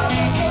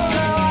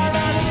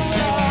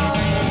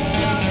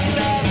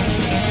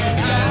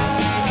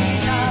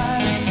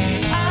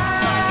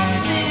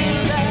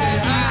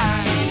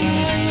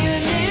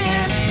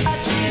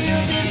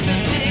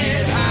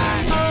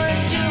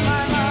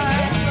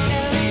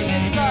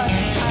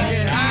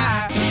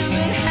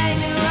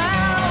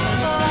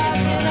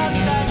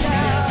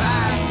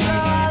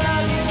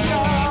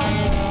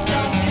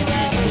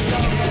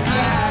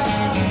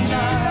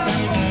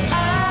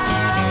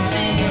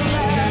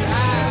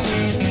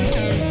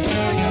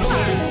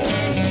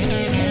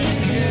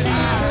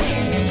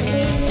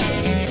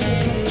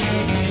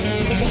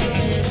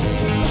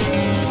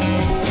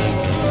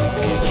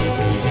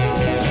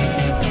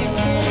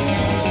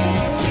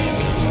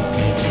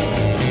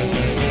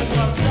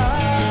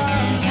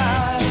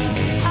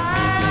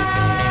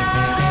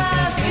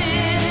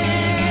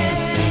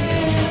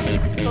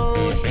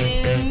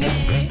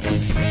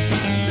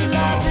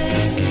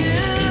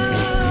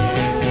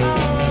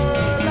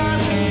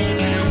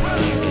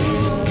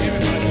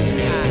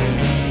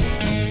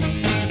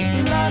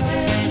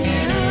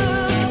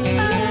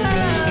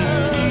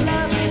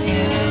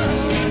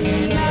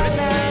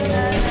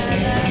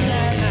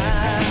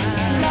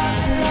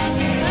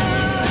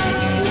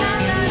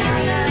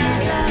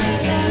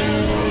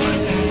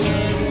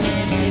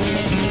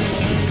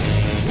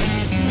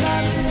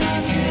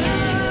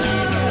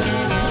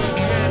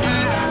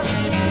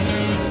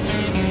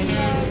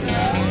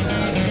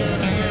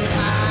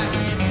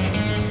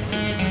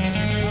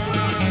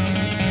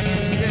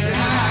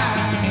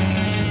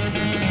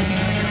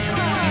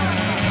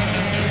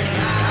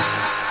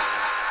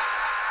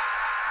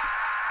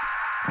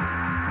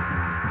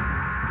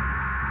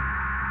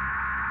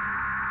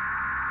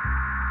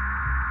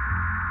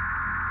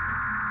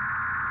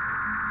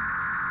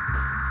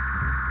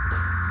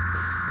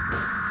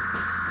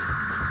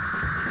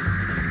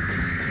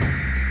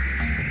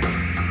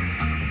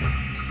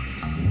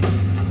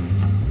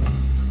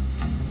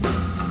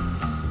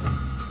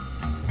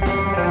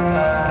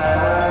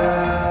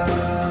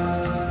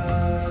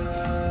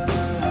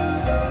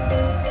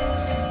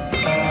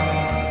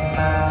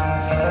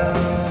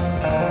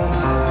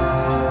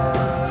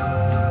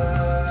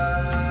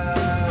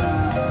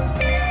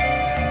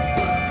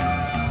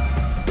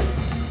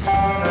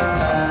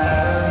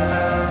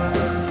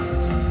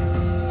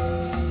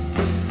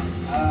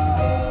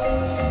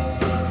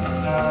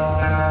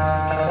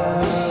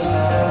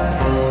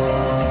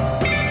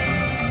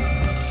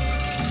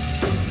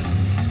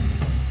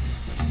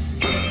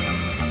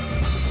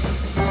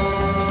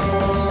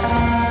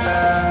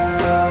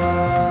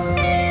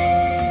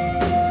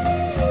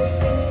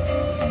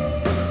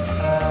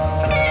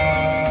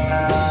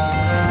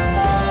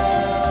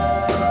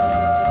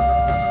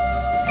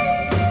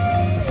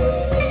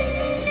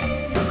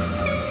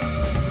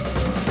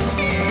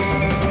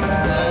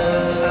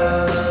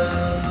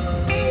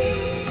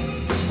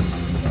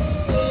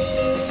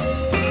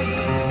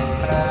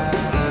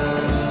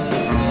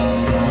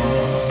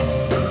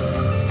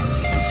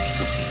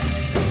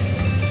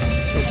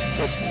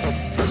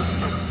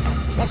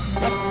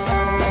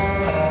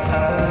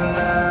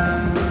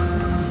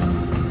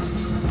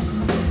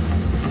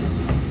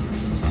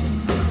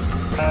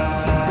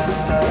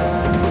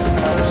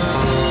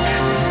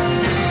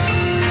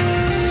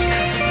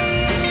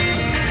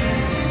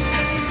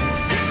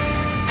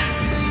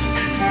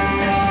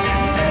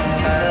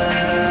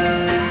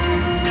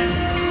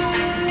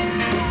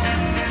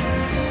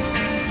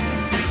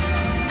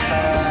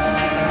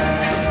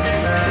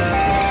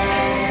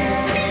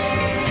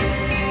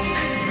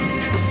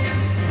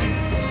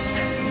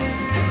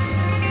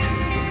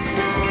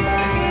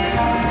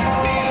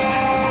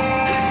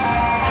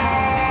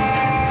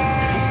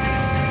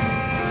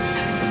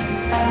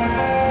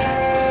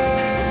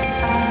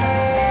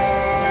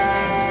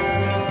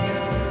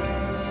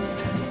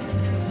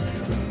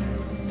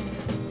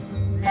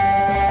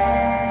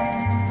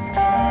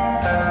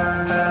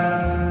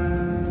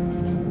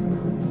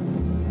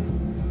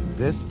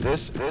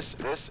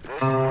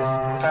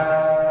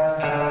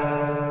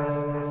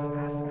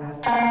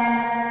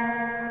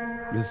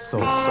is so.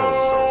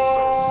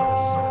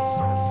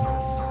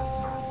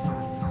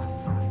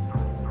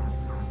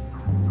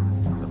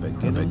 The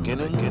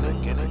beginning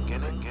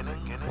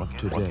of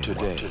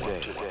today.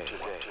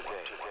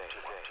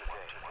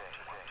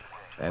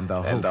 And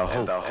the hope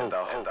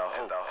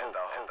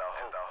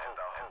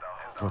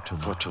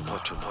for tomorrow.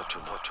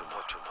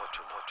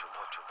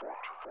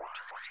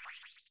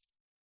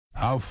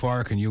 How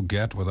far can you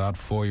get without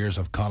 4 years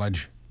of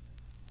college?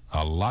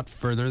 A lot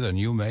further than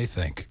you may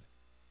think.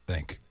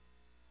 Think.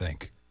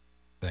 Think.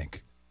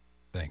 Think.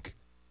 Think.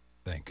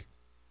 Think.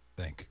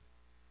 Think.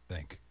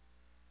 Think. Think.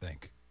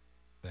 Think. Think.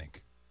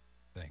 Think.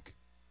 Think.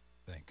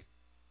 Think.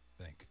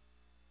 Think.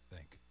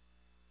 Think.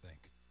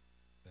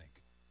 Think.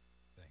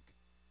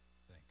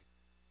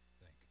 Think.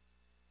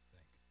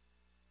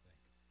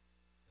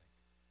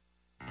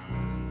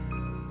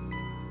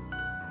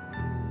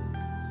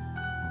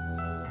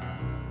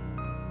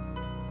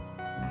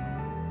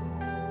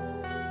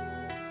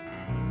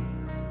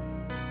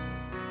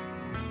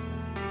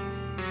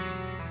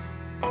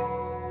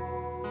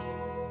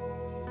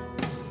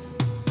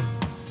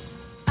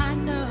 I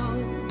know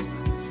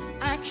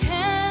I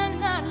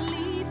cannot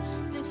leave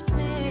this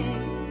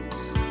place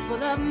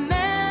full of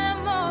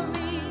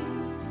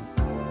memories.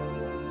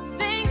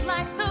 Things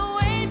like the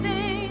way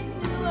they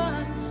knew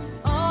us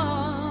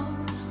all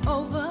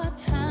over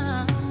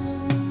town.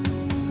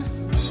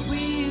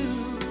 We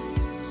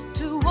used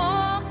to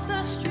walk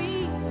the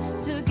streets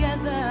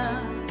together.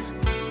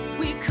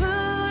 We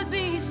could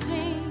be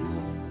seen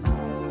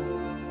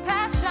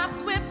past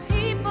shops where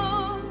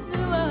people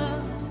knew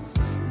us.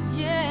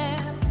 Yeah,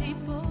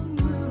 people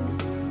knew.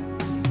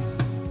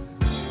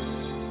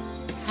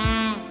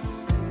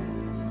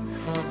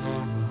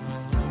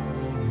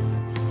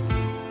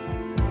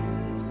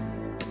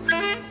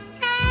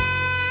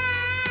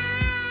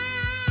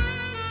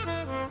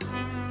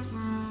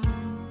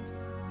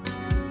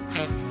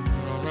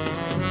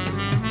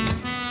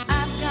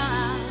 I've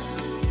got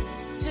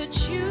to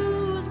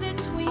choose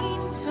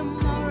between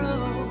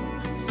tomorrow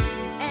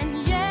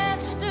and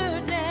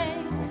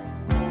yesterday.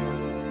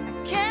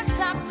 I can't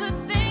stop to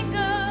think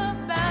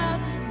about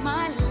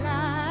my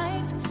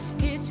life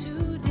here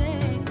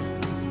today.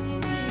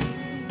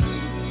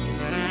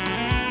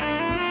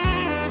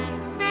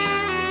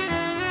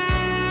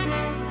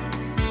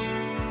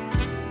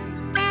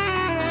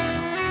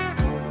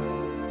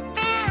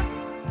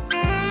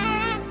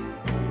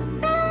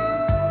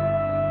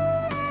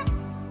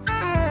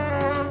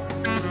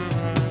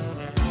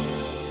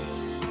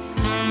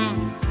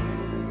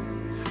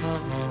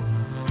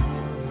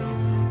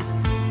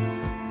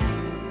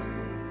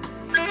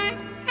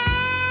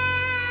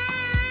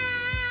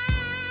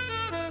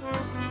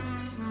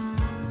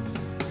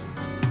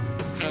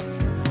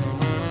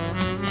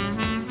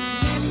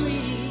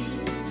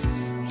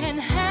 Can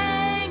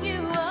hang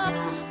you up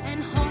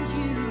and haunt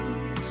you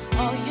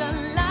all your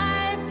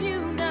life,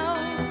 you know.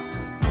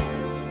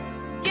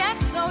 Get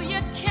so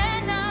you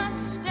cannot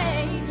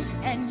stay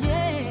and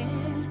yet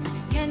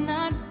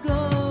cannot go.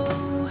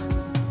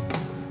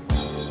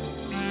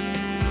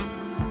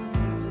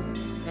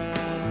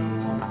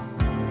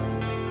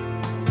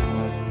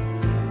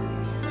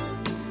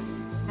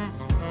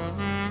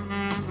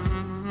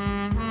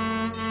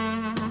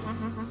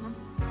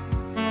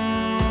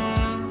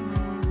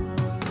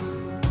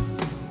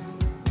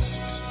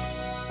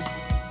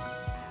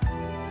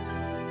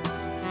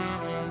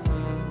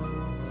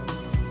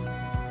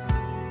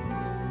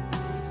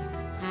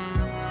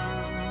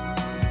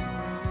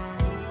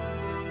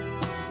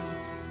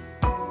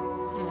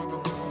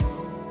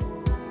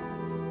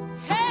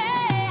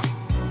 Hey,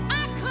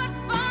 I could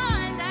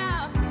find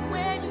out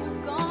where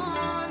you've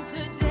gone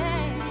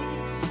today.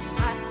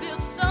 I feel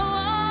so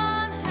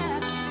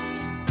unhappy.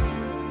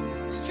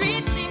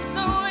 Streets seem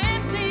so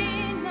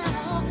empty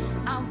now.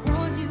 I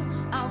want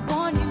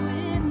you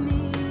with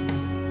me.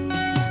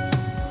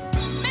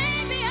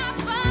 Maybe I'll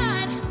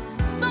find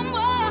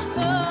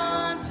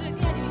someone to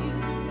get you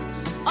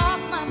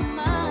off my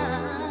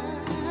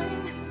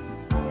mind.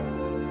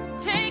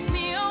 Take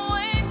me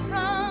away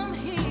from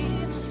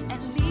here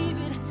and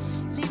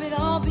leave it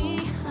all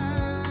behind.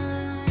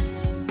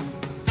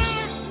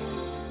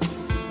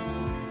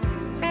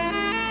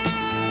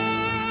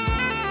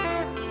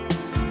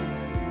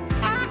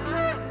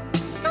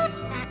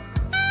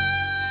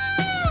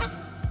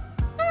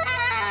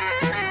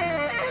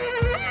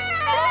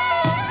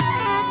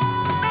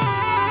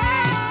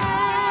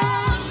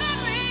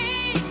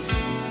 Memories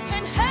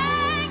can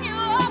hang you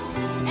up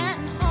and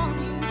haunt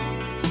you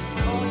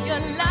all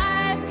your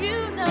life, you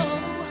know.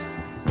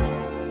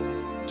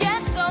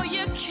 Get so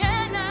you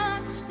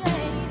cannot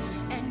stay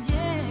and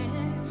yet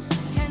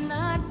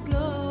cannot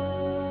go.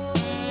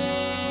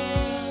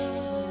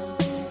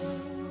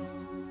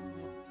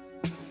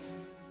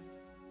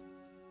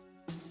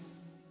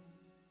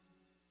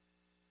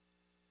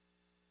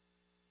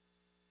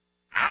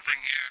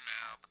 Nothing here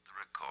now but the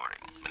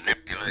recording,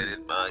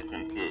 manipulated by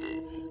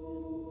computers.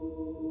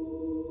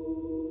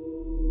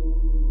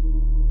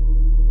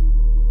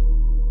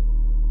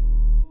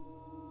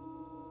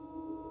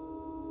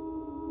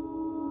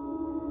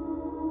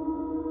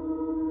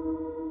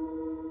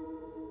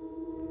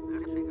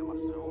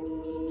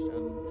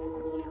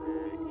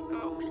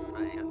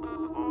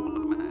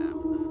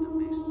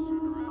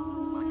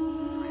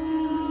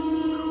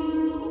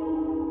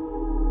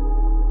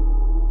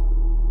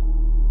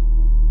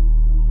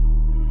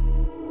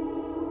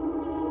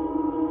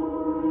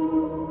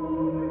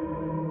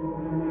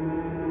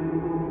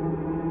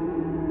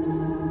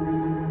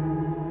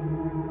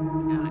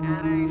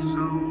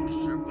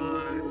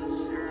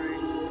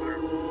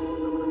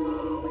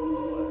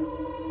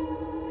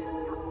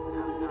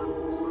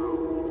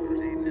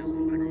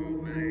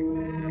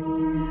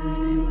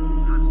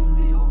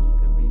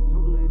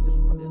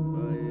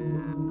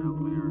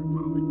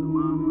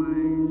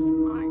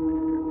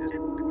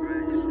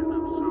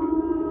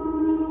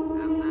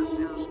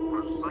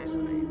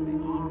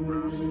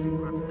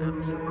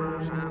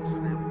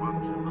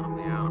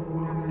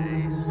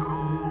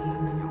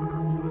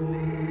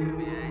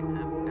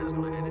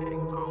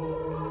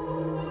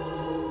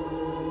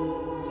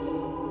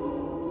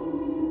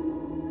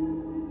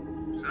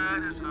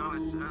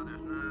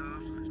 there's no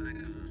such thing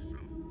as a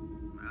soul.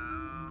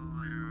 Now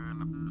they're in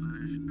the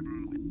position to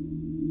prove it.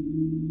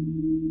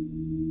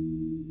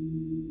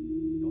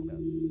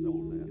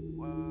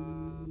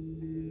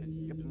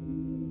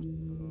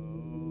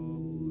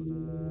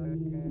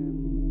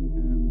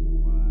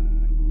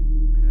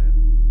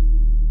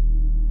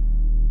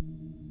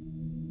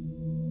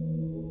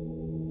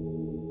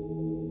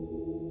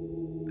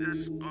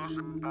 This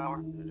awesome power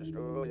to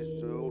destroy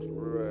souls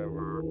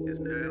forever is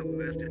now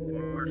vested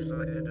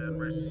far-sighted and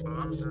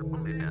responsible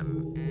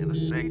men in the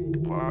State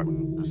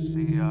Department, the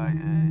CIA,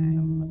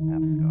 and the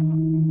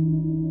Pentagon.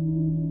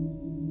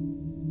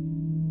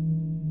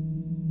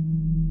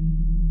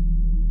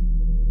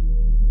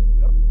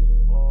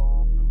 Guns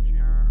fall from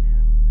sheer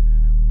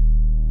contempt.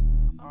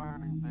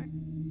 Authority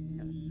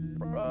figures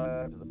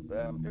deprived of the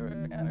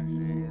vampiric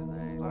energy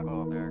they suck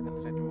off their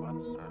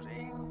constituents are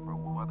seen for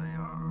what they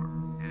are.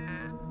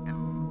 Dead and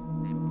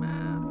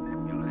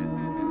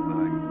manipulated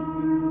by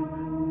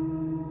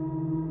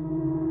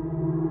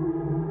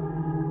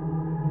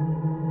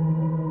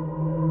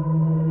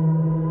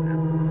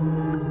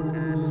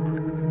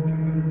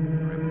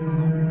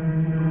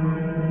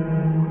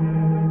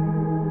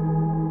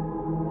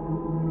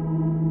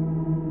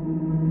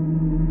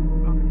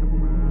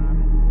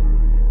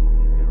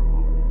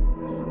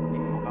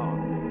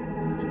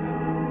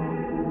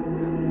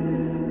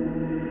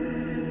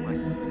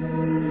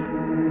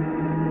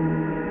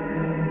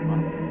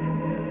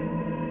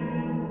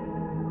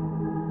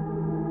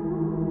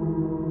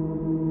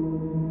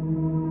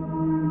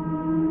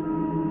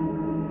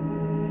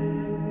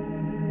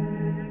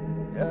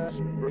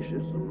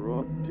precious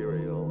raw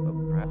material of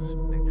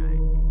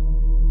prestigitation.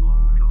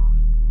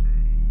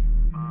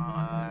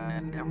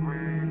 And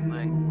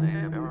everything they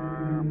have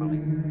ever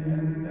believed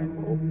in and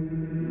hoped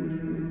was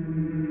true.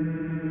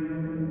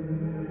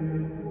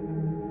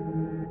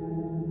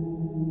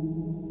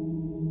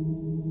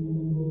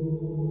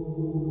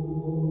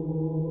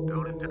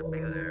 Don't intend to be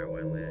there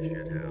when this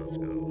shithouse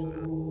goes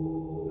up.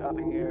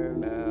 Nothing here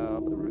now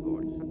but the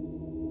recordings.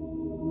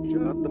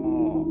 Shut them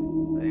off.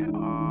 They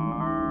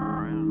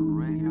are as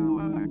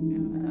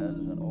radioactive as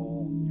an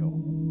old joke.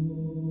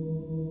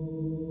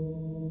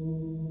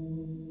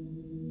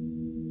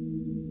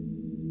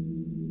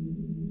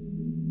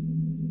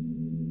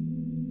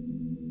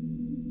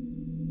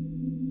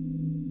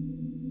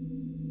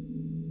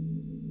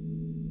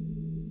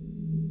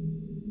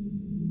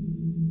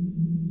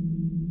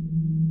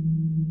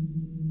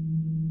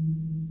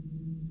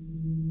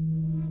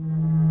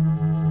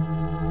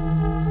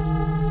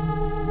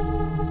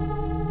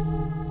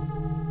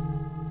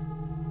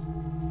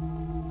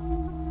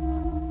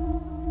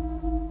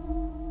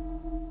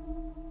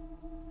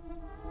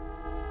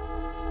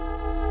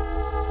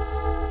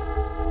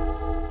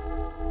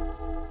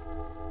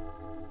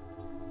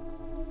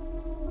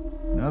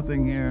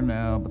 Nothing here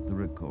now but the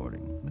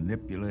recording,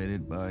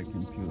 manipulated by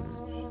computers.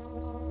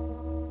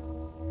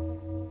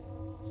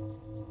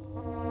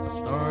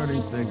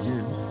 Authority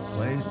figures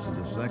placed to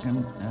the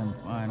second and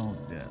final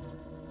death.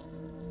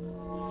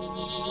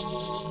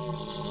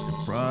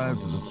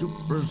 Deprived of the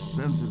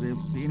super-sensitive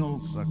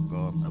penal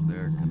suck-off of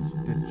their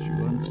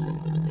constituents,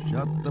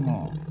 shut them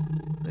off.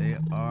 They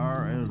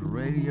are as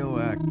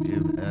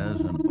radioactive as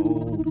an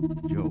old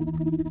joke.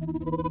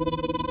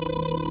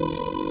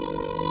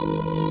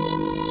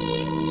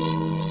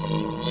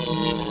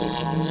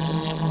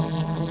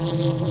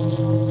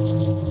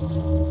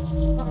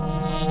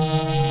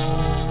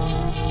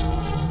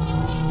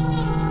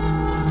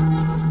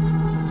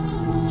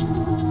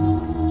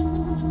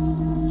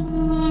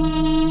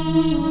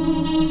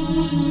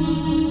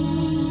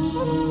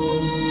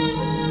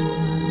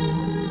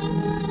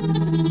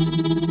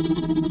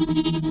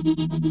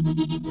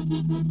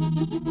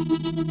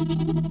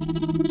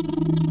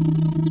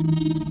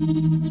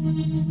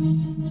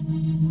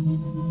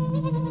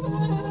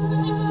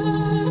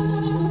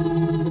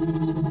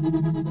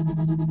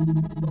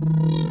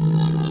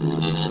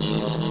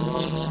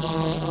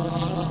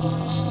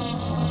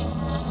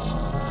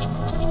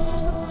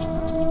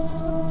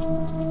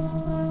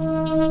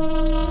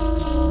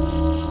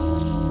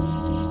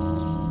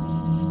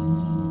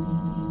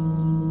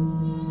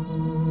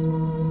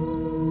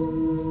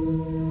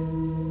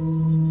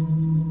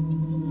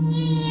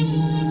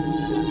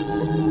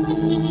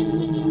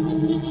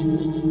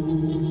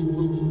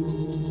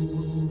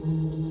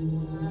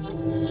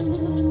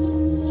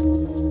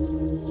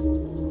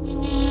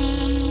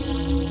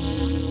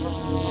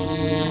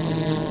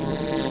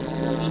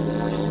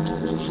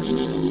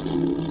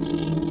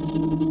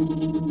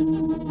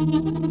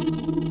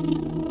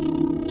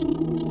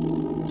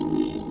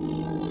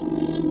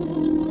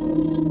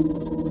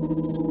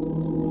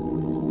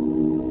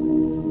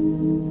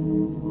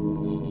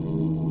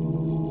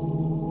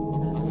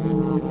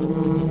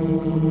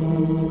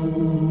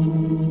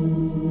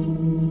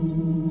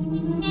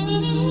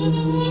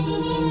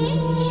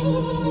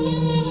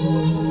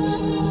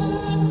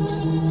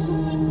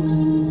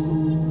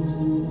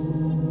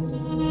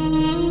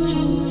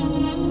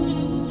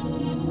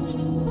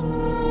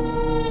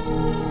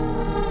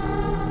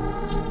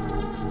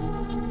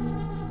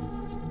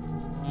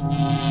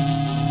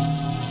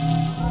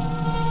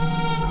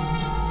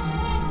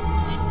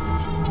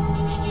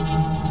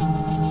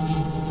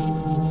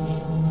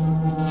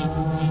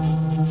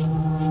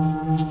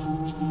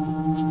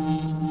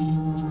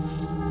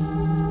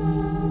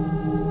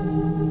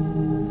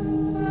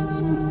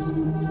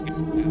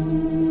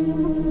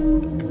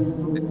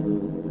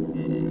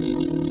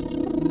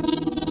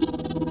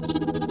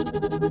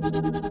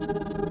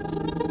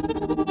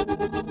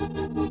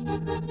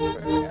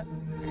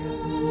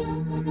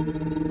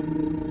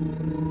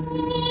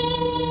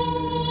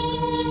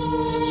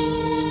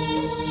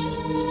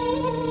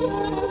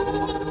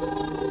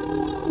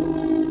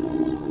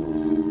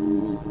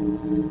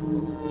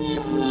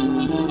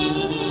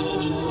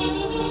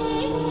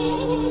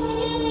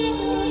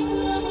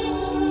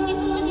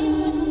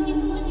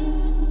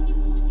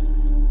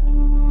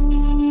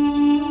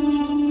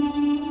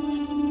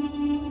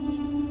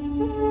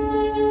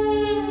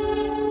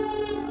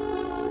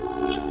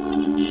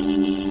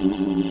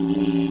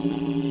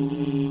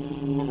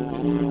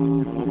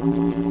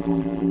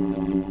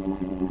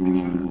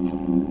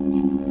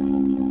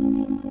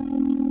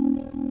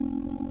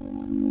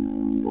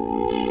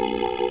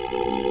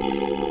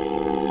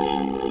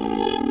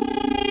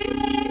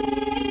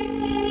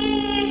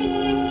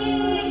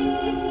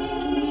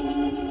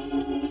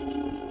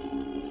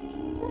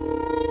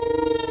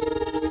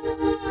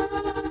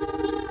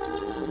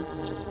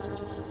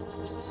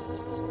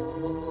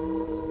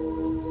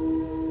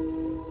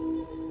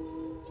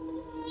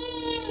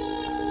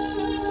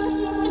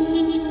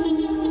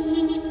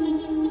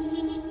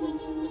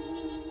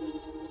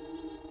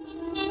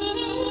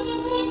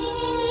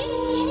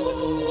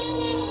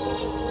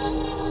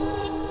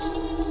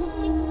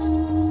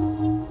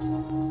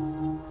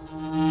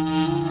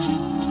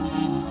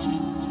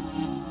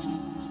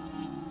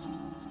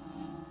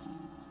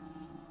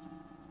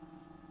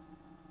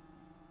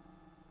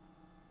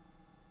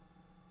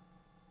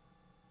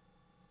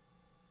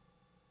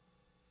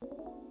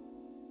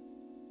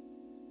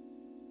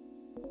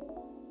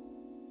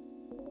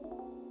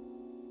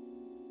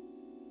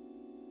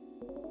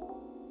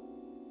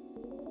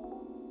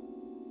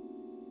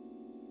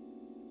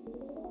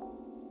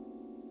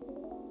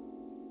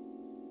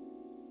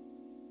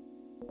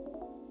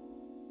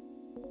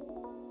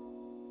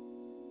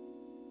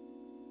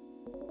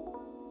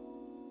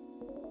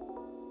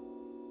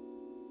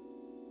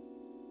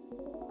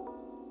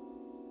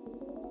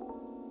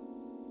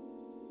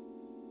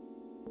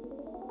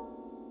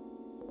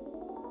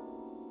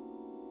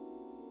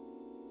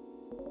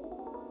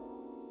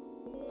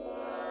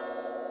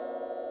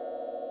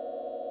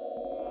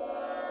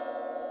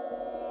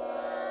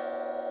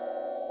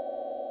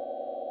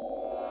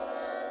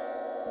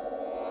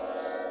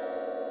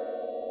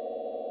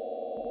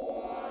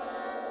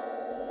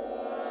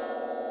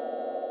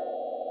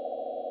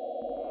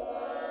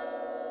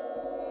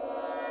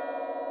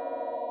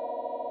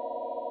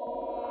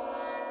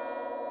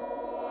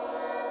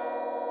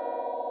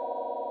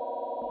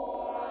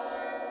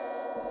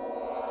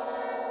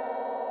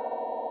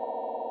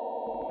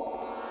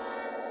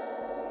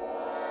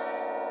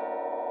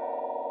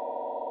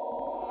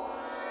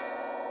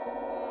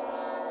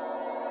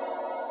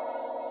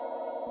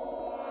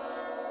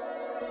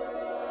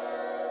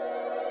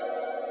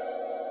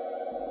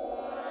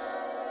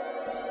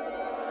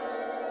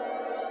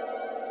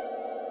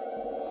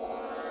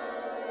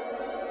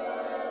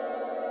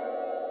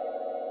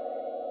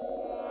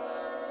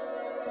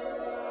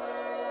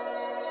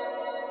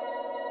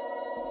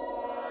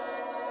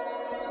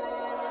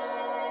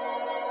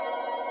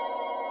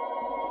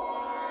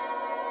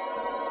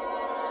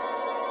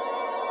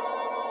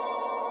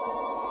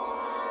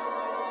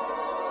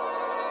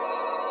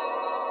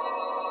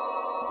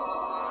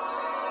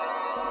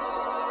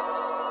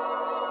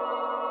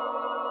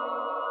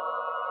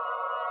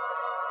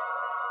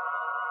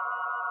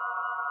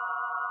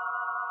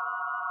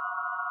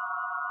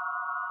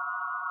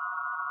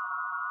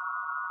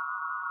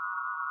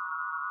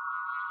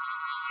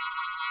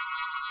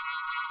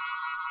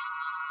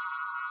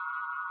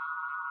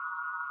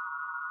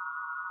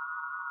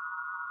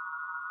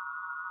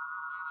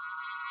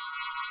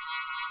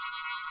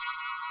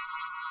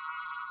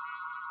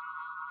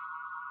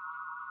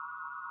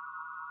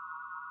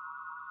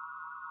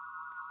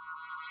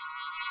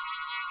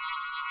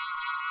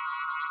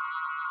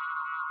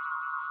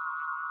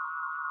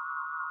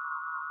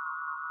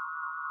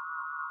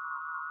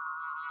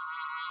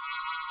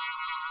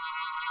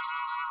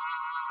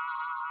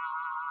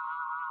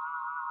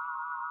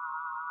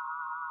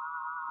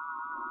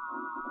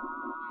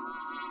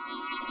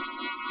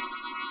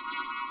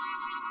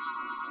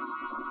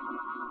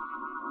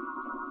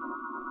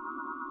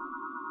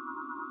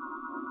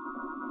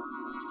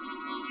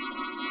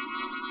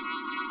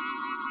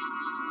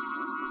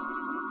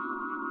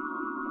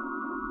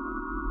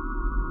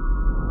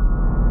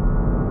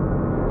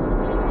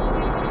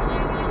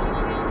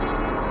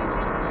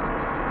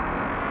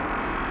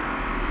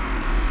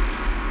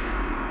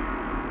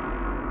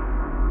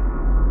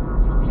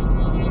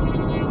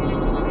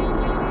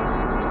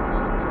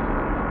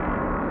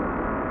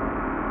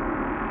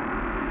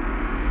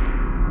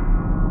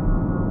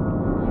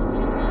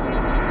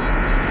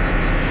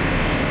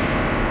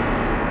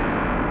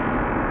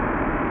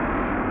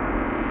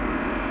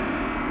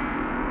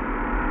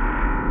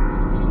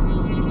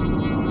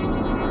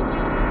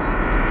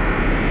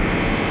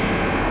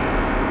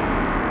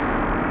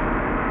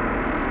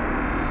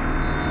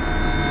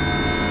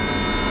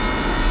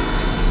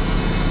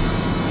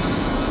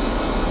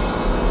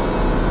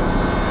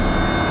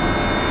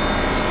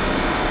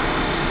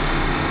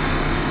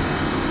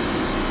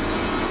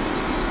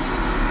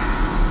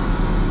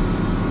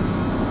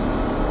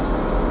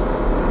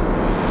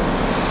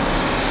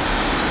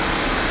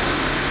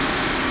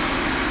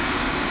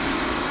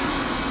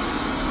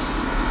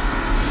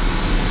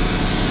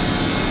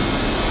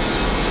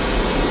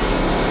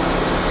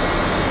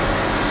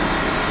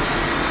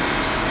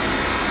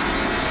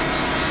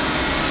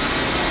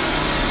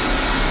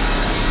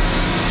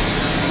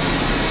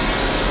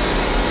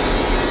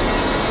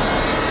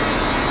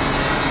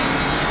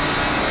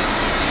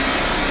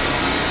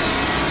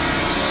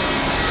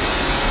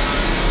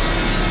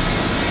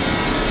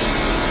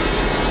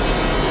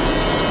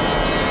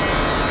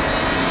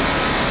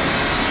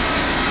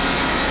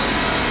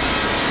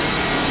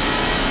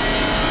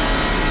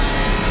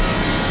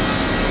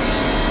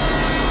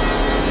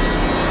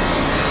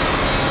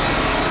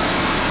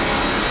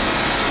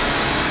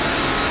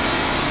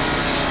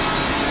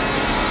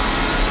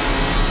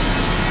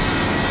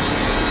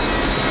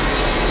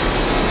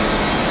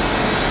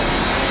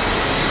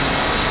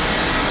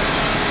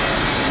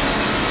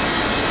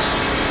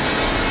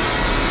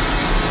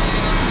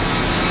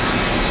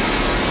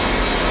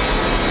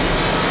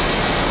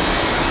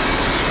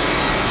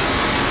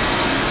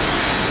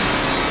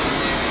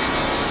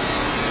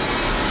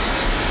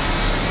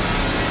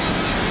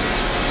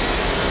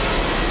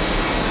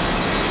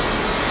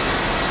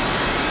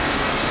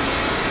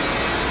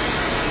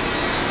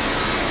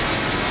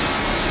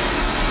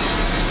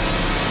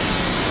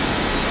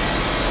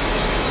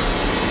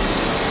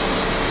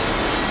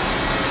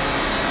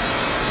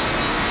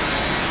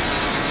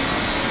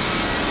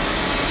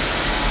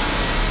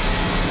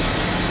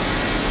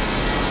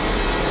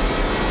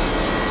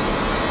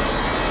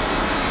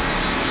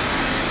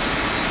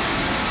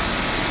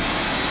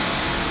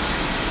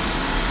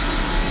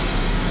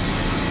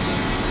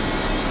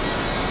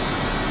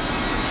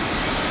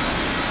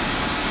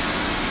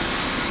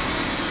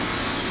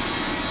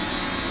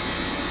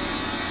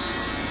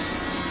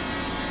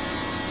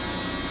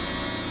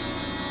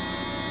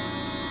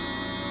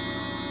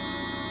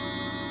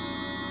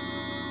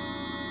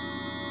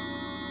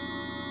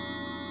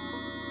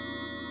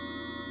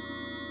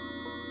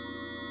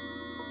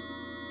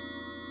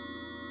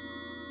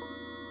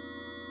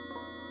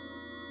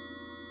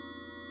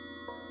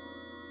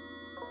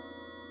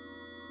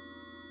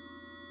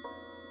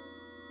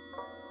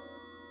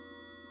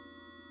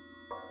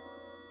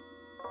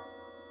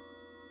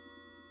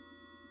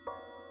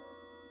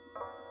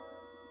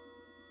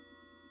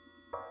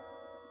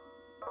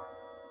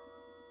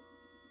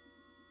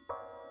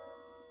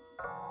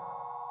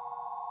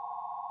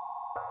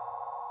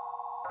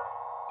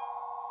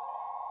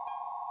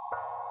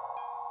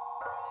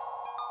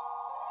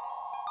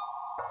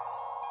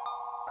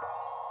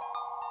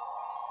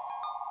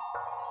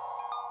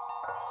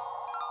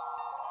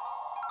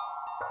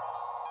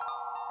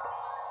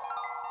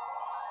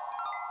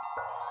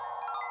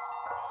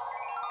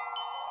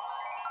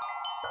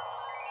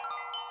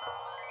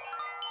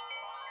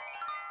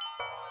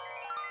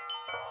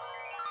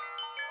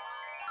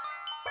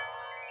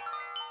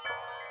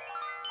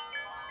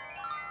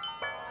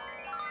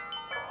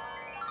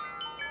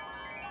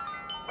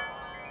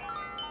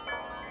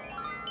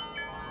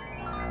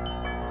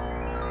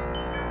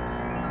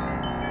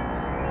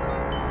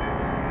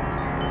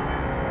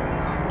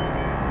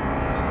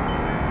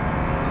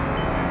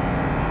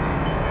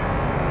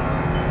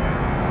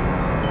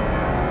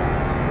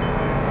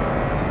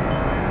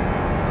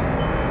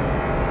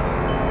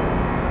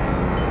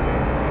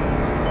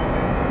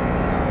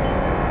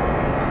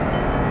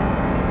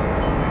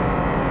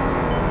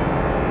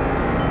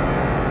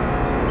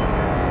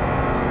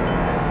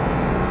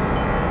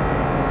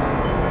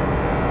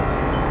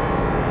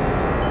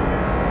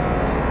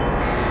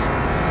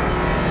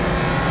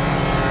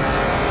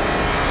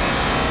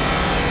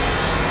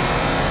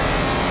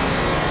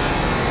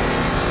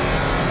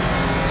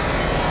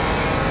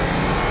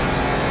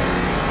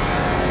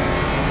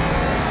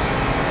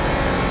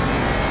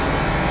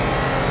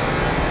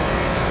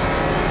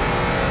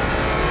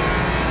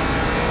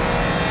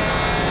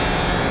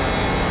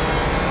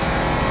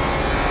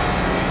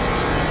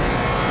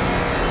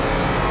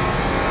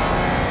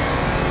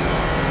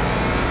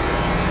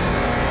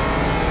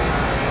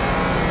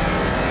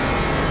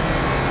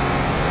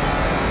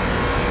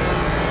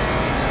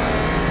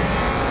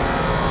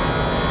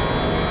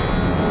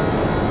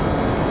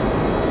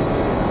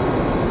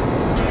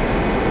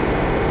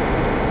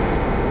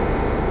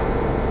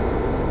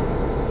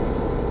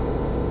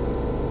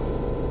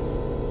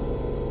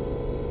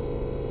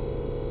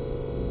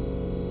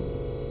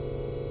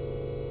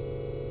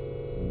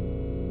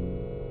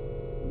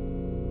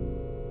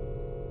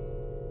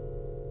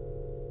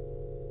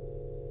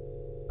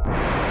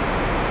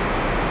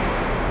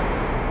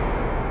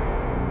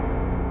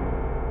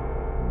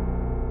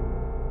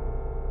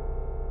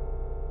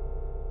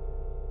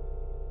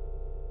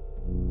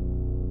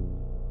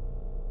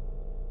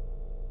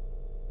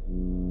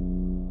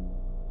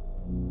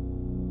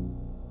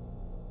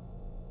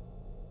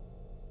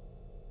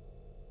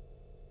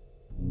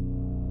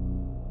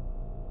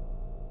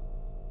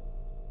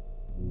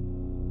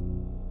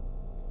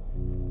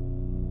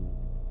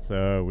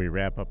 So we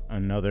wrap up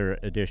another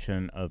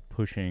edition of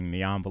Pushing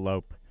the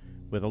Envelope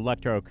with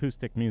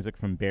electroacoustic music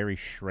from Barry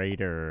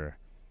Schrader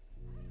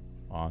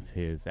off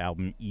his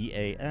album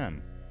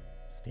EAM,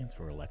 stands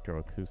for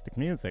Electroacoustic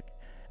Music,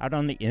 out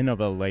on the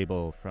Innova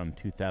label from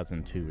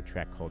 2002, a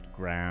track called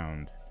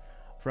Ground.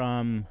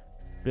 From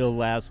Bill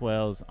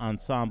Laswell's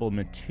ensemble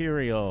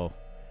Material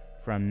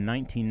from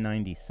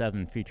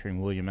 1997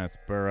 featuring William S.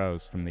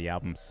 Burroughs from the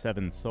album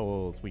Seven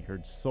Souls, we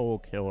heard Soul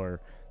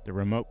Killer, the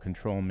remote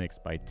control mix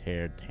by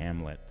Ted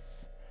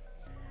Tamlitz.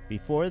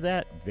 Before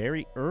that,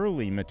 very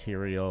early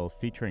Material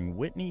featuring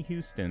Whitney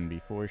Houston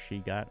before she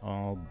got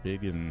all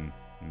big and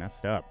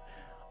messed up,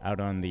 out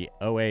on the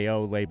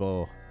OAO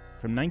label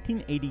from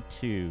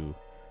 1982.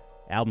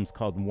 Album's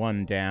called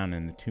One Down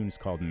and the tune's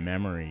called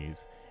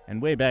Memories.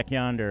 And way back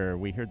yonder,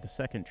 we heard the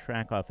second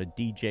track off of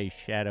DJ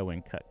Shadow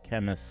and Cut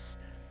Chemist's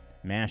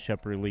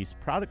mashup release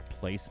Product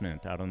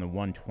Placement out on the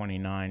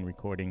 129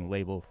 recording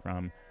label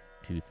from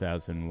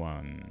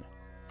 2001.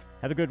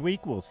 Have a good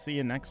week. We'll see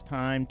you next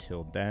time.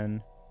 Till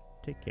then,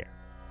 take care.